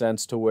Slayton in a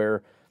sense, to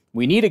where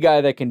we need a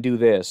guy that can do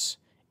this,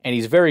 and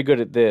he's very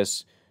good at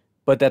this,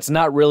 but that's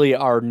not really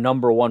our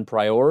number one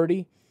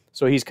priority.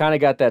 So he's kind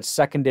of got that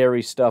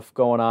secondary stuff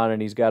going on,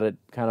 and he's got it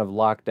kind of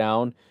locked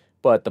down.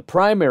 But the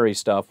primary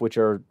stuff, which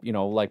are,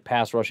 like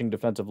pass rushing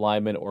defensive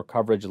linemen or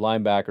coverage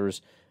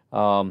linebackers,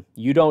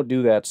 you don't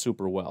do that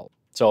super well.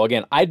 So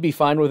again, I'd be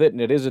fine with it,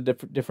 and it is a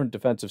different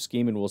defensive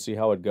scheme, and we'll see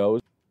how it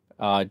goes.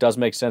 It does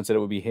make sense that it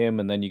would be him,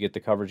 and then you get the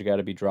coverage guy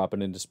to be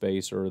dropping into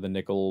space, or the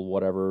nickel,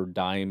 whatever,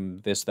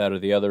 dime, this, that, or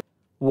the other.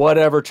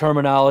 Whatever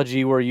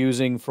terminology we're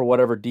using for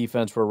whatever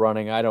defense we're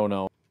running, I don't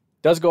know.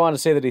 Does go on to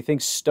say that he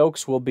thinks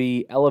Stokes will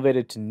be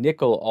elevated to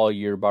nickel all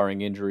year,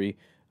 barring injury,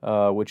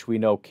 which we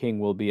know King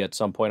will be at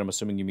some point. I'm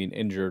assuming you mean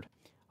injured.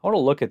 I want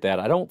to look at that.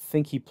 I don't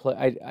think he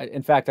played.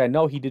 In fact, I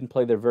know he didn't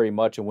play there very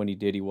much, and when he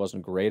did, he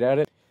wasn't great at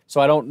it.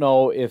 So I don't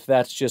know if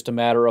that's just a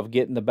matter of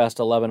getting the best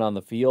 11 on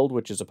the field,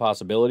 which is a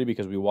possibility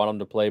because we want him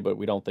to play, but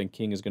we don't think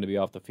King is going to be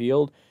off the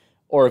field.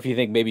 Or if you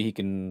think maybe he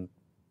can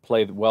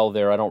play well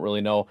there, I don't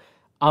really know.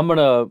 I'm going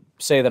to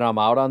say that I'm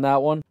out on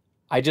that one.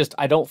 I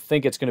don't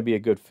think it's going to be a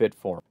good fit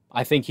for him.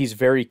 I think he's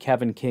very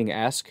Kevin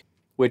King-esque,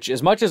 which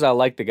as much as I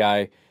like the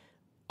guy,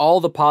 all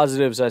the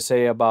positives I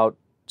say about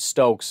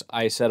Stokes,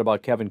 I said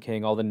about Kevin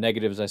King. All the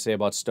negatives I say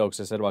about Stokes,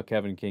 I said about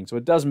Kevin King. So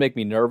it does make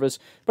me nervous.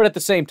 But at the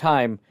same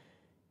time,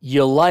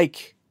 you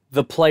like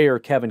the player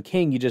Kevin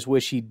King. You just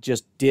wish he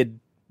just did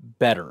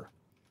better.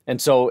 And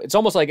so it's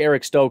almost like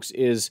Eric Stokes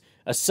is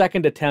a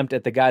second attempt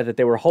at the guy that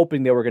they were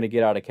hoping they were going to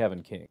get out of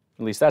Kevin King.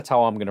 At least that's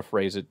how I'm going to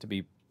phrase it to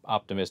be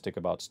optimistic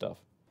about stuff.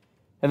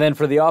 And then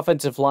for the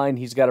offensive line,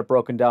 he's got it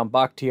broken down.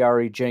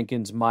 Bakhtiari,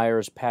 Jenkins,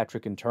 Myers,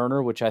 Patrick, and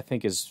Turner, which I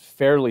think is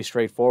fairly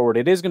straightforward.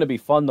 It is going to be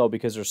fun, though,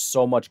 because there's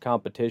so much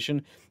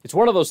competition. It's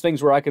one of those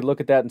things where I could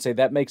look at that and say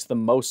that makes the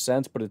most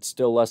sense, but it's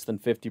still less than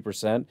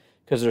 50%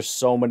 because there's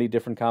so many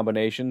different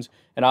combinations.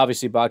 And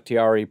obviously,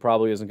 Bakhtiari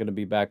probably isn't going to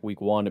be back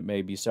week one. It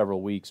may be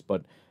several weeks,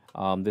 but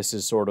this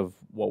is sort of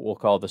what we'll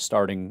call the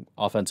starting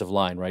offensive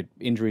line, right?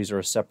 Injuries are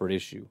a separate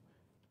issue.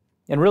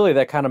 And really,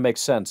 that kind of makes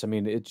sense. I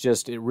mean, it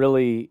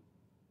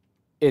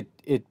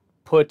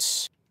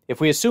puts, if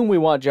we assume we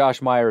want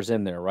Josh Myers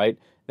in there, right,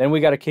 then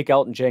we got to kick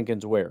Elton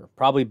Jenkins where?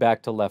 Probably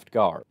back to left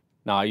guard.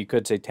 Now, you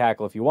could say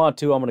tackle if you want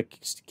to. I'm going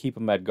to keep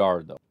him at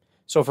guard, though.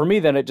 So for me,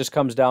 then, it just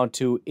comes down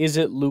to, is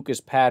it Lucas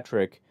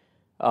Patrick?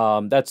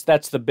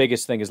 That's the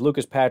biggest thing. Is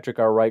Lucas Patrick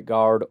our right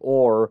guard,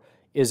 or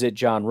is it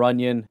John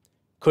Runyon?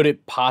 Could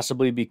it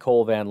possibly be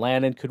Cole Van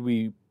Lanen? Could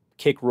we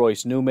kick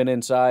Royce Newman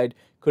inside?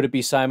 Could it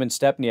be Simon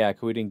Stepniak,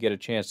 who we didn't get a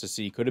chance to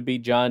see? Could it be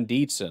John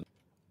Dietzen?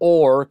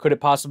 Or could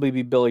it possibly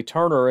be Billy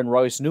Turner and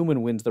Royce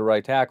Newman wins the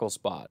right tackle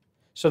spot?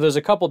 So there's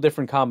a couple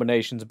different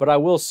combinations, but I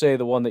will say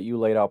the one that you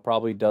laid out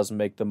probably does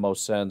make the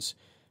most sense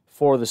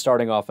for the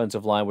starting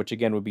offensive line, which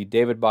again would be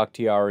David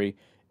Bakhtiari,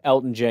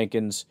 Elton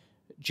Jenkins,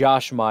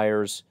 Josh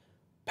Myers,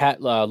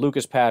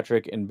 Lucas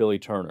Patrick, and Billy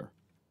Turner,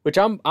 which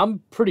I'm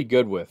pretty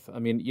good with. I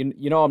mean,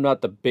 you know I'm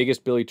not the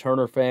biggest Billy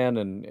Turner fan,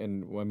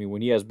 and I mean,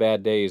 when he has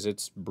bad days,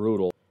 it's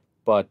brutal.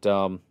 But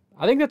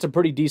I think that's a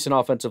pretty decent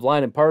offensive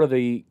line, and part of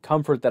the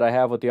comfort that I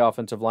have with the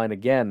offensive line,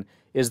 again,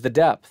 is the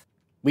depth.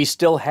 We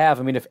still have,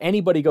 I mean, if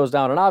anybody goes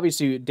down, and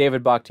obviously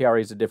David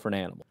Bakhtiari is a different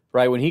animal,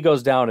 right? When he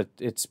goes down,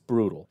 it's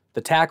brutal.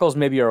 The tackles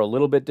maybe are a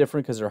little bit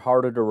different because they're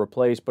harder to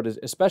replace, but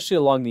especially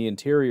along the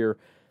interior,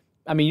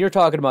 I mean, you're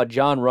talking about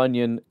John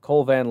Runyon,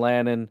 Cole Van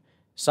Lanen,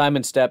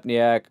 Simon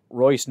Stepniak,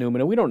 Royce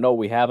Newman, and we don't know what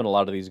we have in a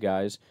lot of these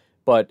guys,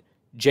 but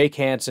Jake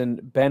Hansen,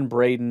 Ben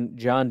Braden,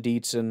 John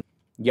Dietzen,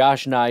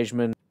 Josh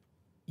Nijman,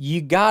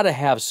 you got to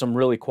have some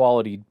really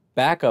quality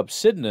backups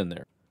sitting in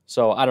there.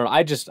 So, I don't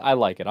know, I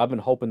like it. I've been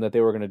hoping that they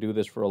were going to do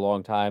this for a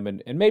long time,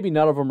 and maybe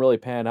none of them really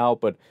pan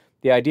out, but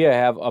the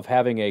idea of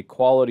having a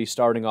quality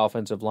starting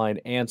offensive line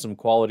and some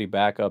quality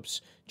backups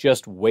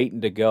just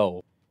waiting to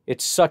go,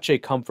 it's such a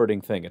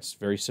comforting thing. It's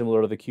very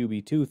similar to the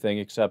QB2 thing,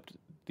 except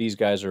these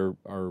guys are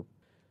whatever,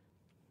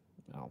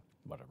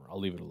 I'll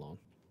leave it alone.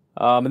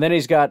 And then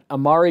he's got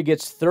Amari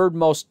gets third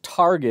most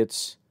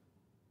targets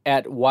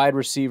at wide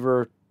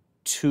receiver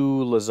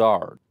to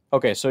Lazard.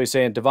 Okay, so he's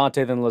saying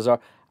Devontae then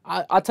Lazard.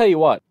 I'll tell you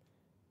what.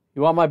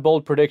 You want my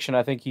bold prediction?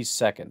 I think he's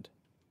second.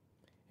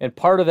 And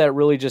part of that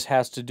really just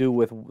has to do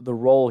with the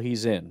role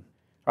he's in,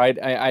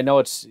 right? I know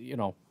it's, I don't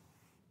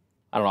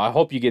know. I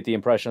hope you get the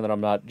impression that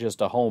I'm not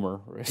just a homer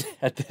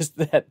at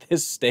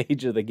this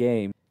stage of the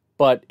game.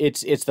 But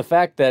it's the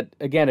fact that,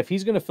 again, if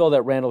he's going to fill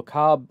that Randall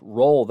Cobb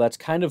role, that's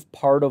kind of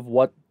part of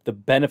what the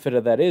benefit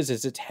of that is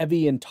it's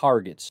heavy in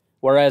targets.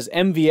 Whereas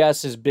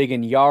MVS is big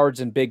in yards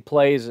and big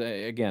plays.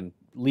 Again,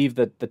 leave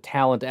the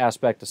talent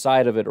aspect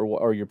aside of it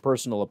or your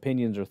personal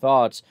opinions or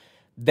thoughts.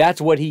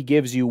 That's what he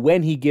gives you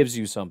when he gives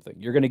you something.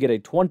 You're going to get a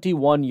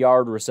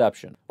 21-yard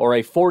reception or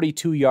a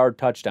 42-yard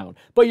touchdown,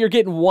 but you're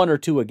getting 1 or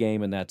 2 a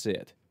game and that's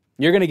it.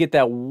 You're going to get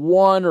that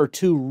 1 or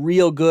 2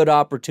 real good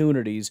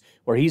opportunities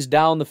where he's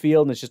down the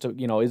field and it's just,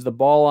 is the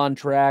ball on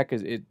track?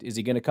 Is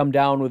he going to come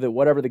down with it?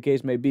 Whatever the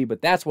case may be,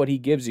 but that's what he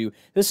gives you.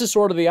 This is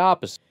sort of the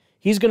opposite.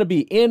 He's going to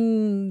be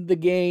in the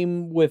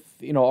game with,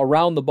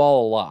 around the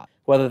ball a lot,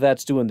 whether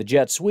that's doing the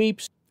jet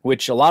sweeps,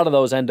 which a lot of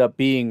those end up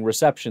being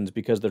receptions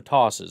because they're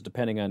tosses,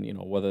 depending on,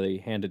 whether they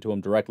hand it to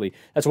him directly.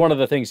 That's one of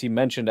the things he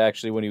mentioned,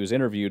 actually, when he was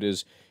interviewed,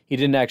 is he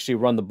didn't actually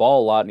run the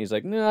ball a lot, and he's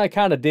like, no, I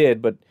kind of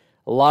did, but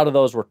a lot of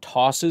those were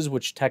tosses,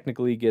 which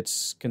technically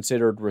gets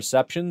considered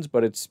receptions,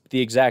 but it's the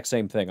exact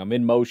same thing. I'm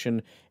in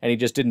motion, and he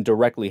just didn't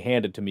directly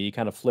hand it to me. He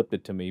kind of flipped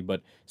it to me,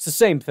 but it's the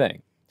same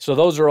thing. So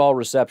those are all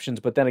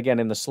receptions, but then again,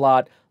 in the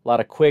slot, a lot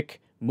of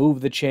quick,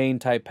 move-the-chain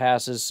type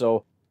passes,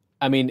 so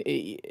I mean,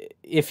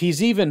 if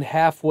he's even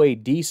halfway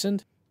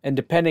decent, and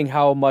depending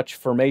how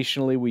much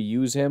formationally we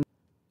use him,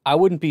 I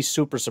wouldn't be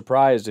super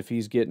surprised if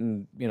he's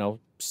getting,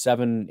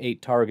 7,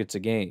 8 targets a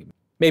game.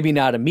 Maybe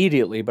not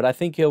immediately, but I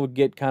think he'll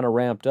get kind of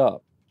ramped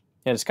up.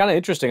 And it's kind of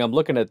interesting. I'm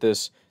looking at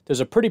this. There's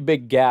a pretty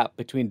big gap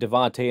between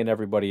Devontae and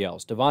everybody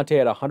else. Devontae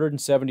had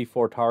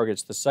 174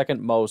 targets. The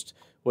second most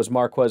was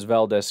Marquez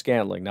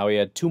Valdes-Scantling. Now, he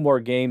had 2 more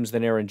games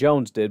than Aaron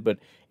Jones did, but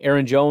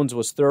Aaron Jones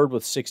was third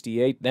with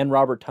 68, then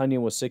Robert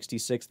Tonyan was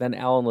 66, then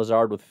Allen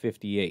Lazard with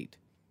 58.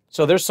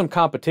 So there's some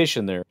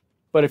competition there.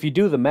 But if you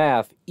do the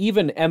math,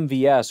 even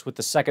MVS with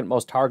the second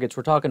most targets,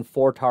 we're talking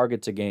 4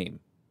 targets a game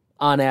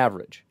on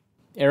average.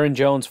 Aaron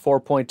Jones,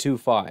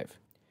 4.25.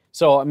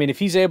 So, I mean, if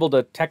he's able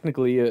to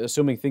technically,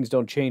 assuming things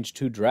don't change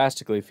too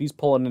drastically, if he's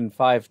pulling in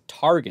 5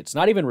 targets,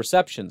 not even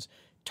receptions,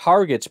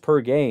 targets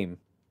per game,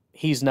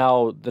 he's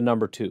now the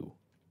number 2.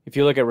 If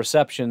you look at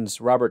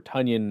receptions, Robert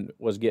Tonyan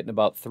was getting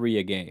about 3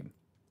 a game.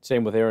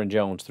 Same with Aaron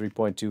Jones,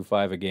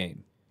 3.25 a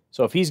game.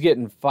 So if he's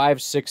getting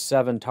 5, 6,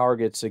 7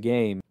 targets a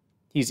game,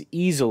 he's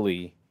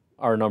easily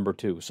our number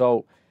 2.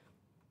 So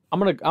I'm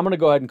gonna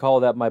go ahead and call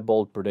that my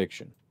bold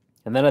prediction.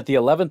 And then at the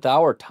 11th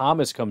hour,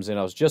 Thomas comes in.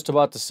 I was just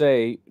about to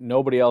say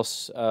nobody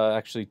else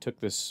actually took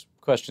this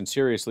question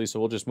seriously, so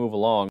we'll just move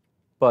along.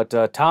 But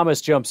Thomas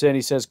jumps in.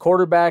 He says,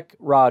 quarterback,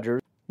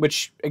 Rodgers,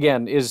 which,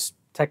 again, is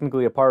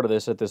technically a part of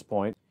this at this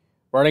point.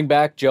 Running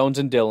back, Jones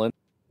and Dillon.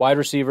 Wide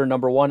receiver,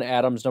 number 1,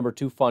 Adams. Number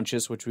 2,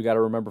 Funchess, which we got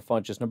to remember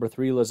Funchess. Number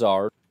 3,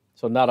 Lazard.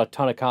 So not a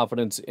ton of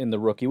confidence in the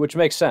rookie, which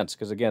makes sense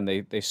because, again,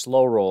 they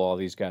slow roll all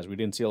these guys. We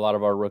didn't see a lot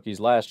of our rookies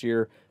last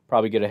year.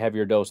 Probably get a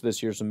heavier dose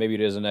this year, so maybe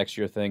it is a next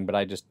year thing. But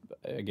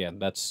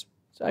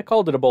I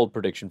called it a bold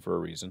prediction for a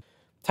reason.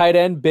 Tight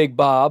end, Big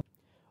Bob.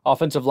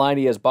 Offensive line,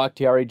 he has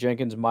Bakhtiari,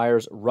 Jenkins,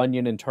 Myers,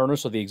 Runyon, and Turner.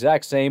 So the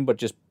exact same, but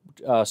just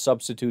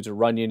substitutes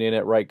Runyon in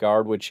at right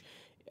guard, which,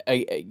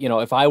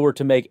 if I were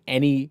to make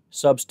any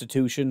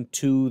substitution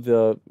to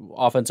the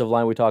offensive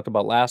line we talked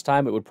about last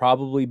time, it would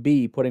probably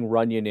be putting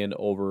Runyon in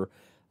over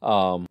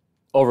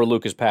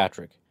Lucas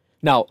Patrick.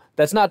 Now,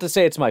 that's not to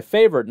say it's my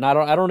favorite, and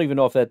I don't even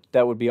know if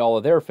that would be all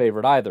of their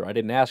favorite either. I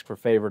didn't ask for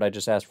favorite, I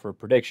just asked for a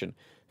prediction.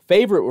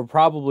 Favorite would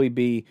probably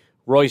be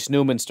Royce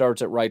Newman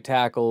starts at right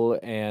tackle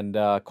and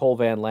Cole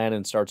Van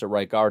Lanen starts at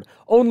right guard,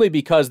 only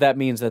because that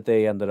means that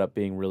they ended up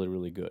being really,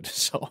 really good.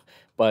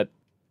 But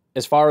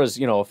as far as,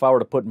 if I were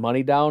to put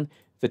money down,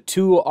 the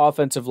 2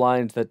 offensive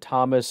lines that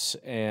Thomas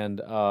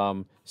and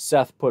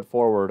Seth put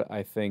forward,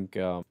 I think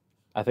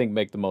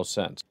make the most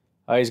sense.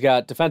 He's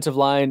got defensive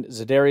line,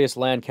 Zadarius,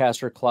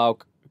 Lancaster,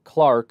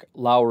 Clark,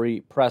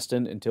 Lowry,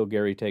 Preston until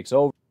Gary takes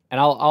over. And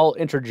I'll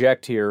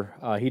interject here.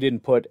 He didn't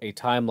put a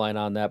timeline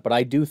on that, but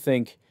I do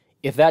think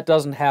if that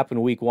doesn't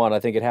happen week 1, I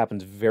think it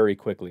happens very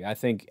quickly. I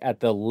think at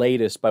the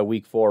latest by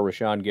week 4,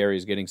 Rashawn Gary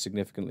is getting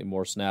significantly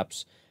more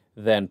snaps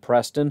than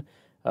Preston.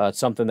 It's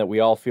something that we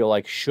all feel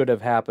like should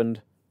have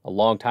happened a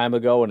long time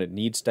ago, and it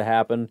needs to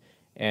happen,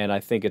 and I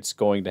think it's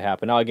going to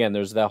happen. Now, again,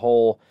 there's that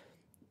whole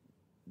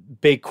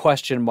big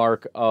question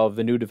mark of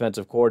the new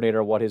defensive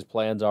coordinator, what his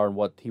plans are and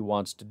what he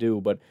wants to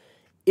do. But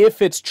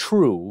if it's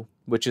true,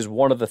 which is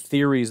one of the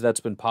theories that's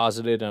been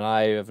posited, and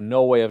I have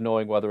no way of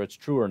knowing whether it's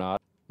true or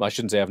not. Well, I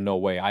shouldn't say I have no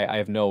way.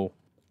 I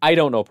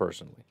don't know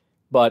personally.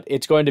 But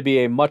it's going to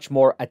be a much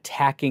more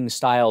attacking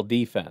style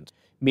defense,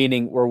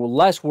 meaning we're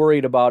less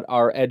worried about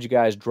our edge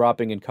guys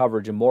dropping in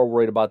coverage and more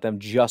worried about them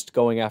just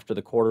going after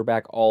the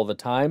quarterback all the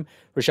time.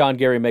 Rashawn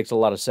Gary makes a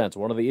lot of sense.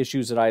 One of the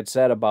issues that I had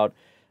said about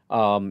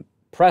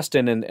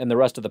Preston and the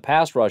rest of the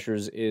pass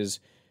rushers is,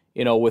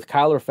 with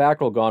Kyler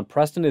Fackrell gone,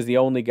 Preston is the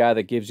only guy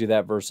that gives you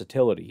that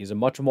versatility. He's a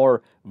much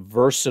more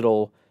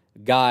versatile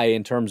guy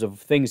in terms of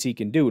things he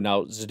can do.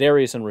 Now,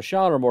 Za'Darius and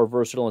Rashawn are more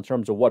versatile in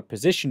terms of what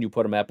position you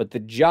put him at, but the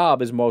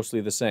job is mostly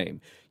the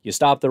same. You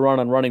stop the run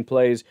on running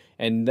plays,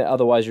 and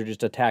otherwise you're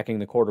just attacking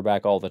the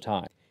quarterback all the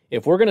time.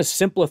 If we're going to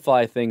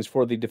simplify things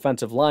for the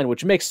defensive line,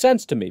 which makes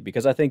sense to me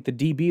because I think the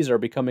DBs are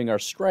becoming our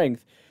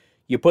strength,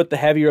 you put the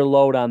heavier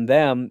load on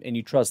them and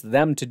you trust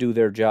them to do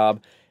their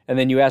job, and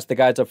then you ask the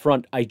guys up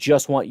front, I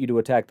just want you to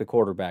attack the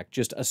quarterback.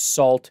 Just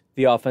assault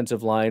the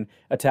offensive line,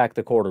 attack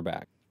the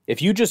quarterback.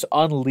 If you just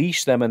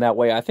unleash them in that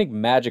way, I think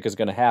magic is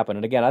going to happen.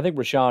 And again, I think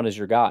Rashawn is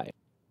your guy.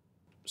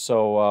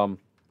 So,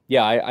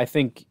 I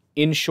think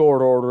in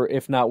short order,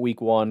 if not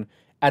week 1,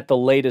 at the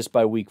latest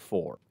by week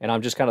 4. And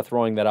I'm just kind of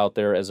throwing that out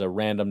there as a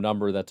random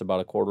number that's about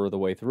a quarter of the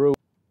way through.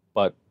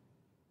 But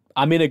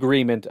I'm in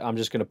agreement. I'm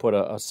just going to put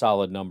a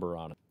solid number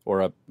on it.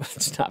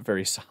 It's not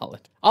very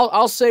solid.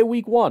 I'll say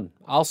week 1.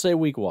 I'll say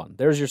week 1.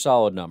 There's your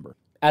solid number.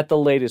 At the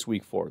latest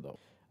week 4, though.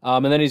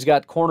 And then he's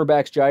got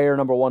cornerbacks, Jair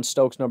number 1,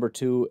 Stokes number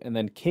 2, and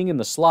then King in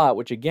the slot,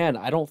 which, again,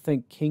 I don't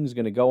think King's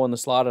going to go in the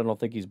slot. I don't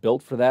think he's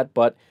built for that.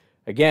 But,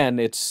 again,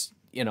 it's,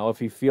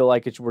 if you feel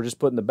like we're just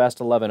putting the best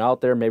 11 out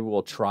there, maybe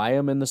we'll try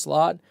him in the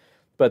slot.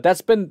 But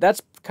that's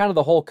kind of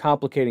the whole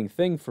complicating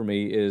thing for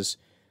me is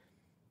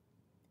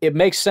it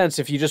makes sense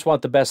if you just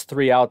want the best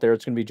 3 out there,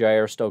 it's going to be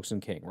Jair, Stokes,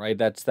 and King, right?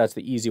 That's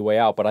the easy way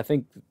out. But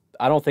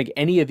I don't think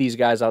any of these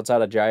guys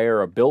outside of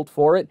Jair are built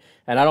for it,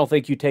 and I don't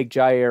think you take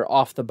Jair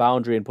off the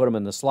boundary and put him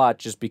in the slot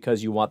just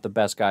because you want the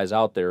best guys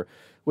out there,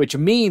 which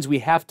means we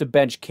have to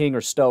bench King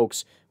or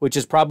Stokes, which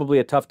is probably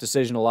a tough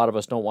decision a lot of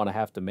us don't want to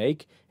have to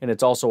make, and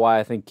it's also why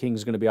I think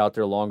King's going to be out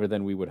there longer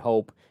than we would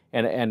hope.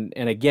 And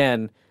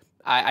again,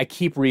 I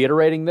keep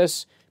reiterating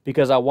this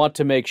because I want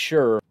to make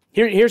sure.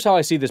 Here's how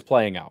I see this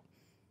playing out.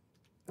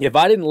 If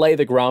I didn't lay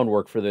the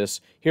groundwork for this,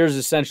 here's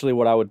essentially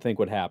what I would think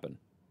would happen.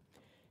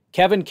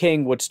 Kevin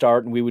King would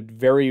start, and we would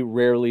very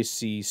rarely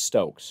see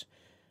Stokes.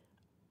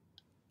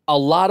 A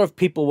lot of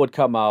people would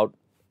come out,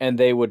 and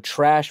they would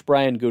trash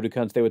Brian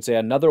Gutekunst. They would say,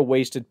 another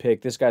wasted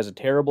pick. This guy's a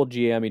terrible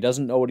GM. He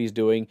doesn't know what he's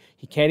doing.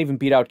 He can't even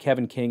beat out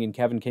Kevin King, and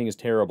Kevin King is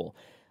terrible.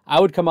 I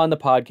would come on the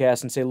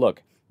podcast and say,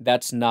 look,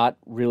 that's not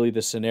really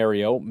the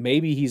scenario.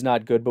 Maybe he's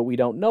not good, but we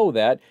don't know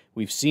that.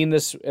 We've seen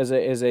this as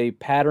a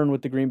pattern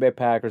with the Green Bay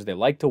Packers. They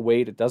like to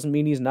wait. It doesn't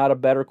mean he's not a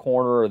better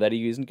corner or that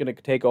he isn't going to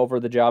take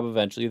over the job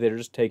eventually. They're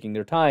just taking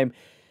their time.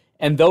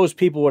 And those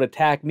people would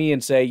attack me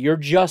and say, you're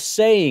just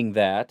saying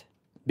that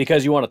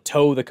because you want to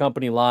toe the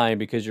company line,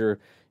 because you're,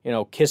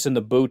 kissing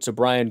the boots of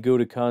Brian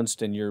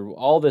Gutekunst and you're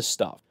all this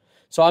stuff.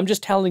 So I'm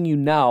just telling you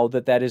now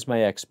that is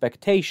my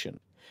expectation.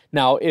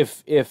 Now,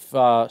 if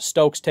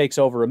Stokes takes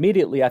over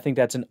immediately, I think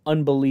that's an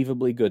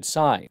unbelievably good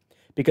sign.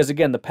 Because,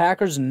 again, the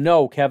Packers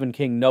know Kevin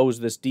King knows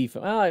this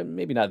defense. Well,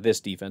 maybe not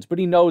this defense, but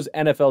he knows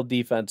NFL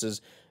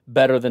defenses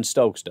better than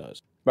Stokes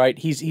does, right?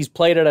 He's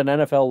played at an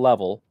NFL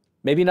level.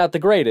 Maybe not the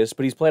greatest,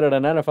 but he's played at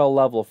an NFL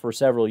level for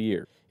several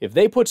years. If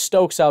they put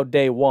Stokes out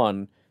day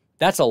 1,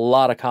 that's a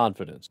lot of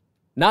confidence.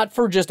 Not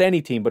for just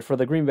any team, but for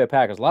the Green Bay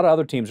Packers. A lot of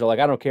other teams are like,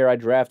 I don't care, I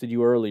drafted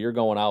you early, you're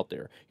going out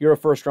there. You're a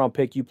first-round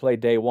pick, you play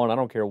day 1, I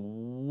don't care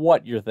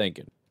what you're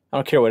thinking. I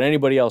don't care what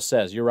anybody else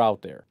says, you're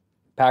out there.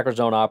 Packers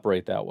don't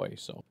operate that way,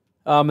 so.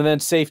 And then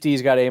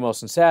safety's got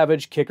Amos and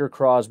Savage, kicker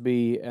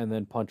Crosby, and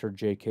then punter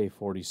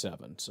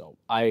JK47. So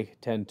I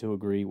tend to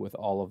agree with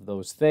all of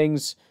those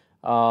things.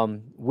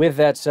 With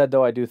that said,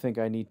 though, I do think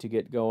I need to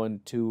get going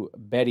to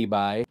Betty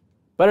Bye.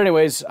 But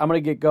anyways, I'm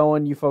going to get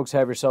going. You folks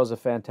have yourselves a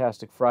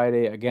fantastic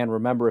Friday. Again,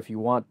 remember, if you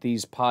want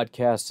these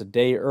podcasts a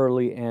day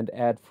early and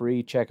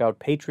ad-free, check out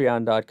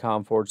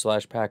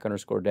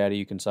patreon.com/pack_daddy.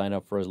 You can sign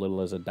up for as little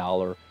as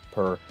 $1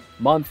 per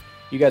month.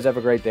 You guys have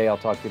a great day. I'll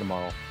talk to you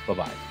tomorrow.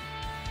 Bye-bye.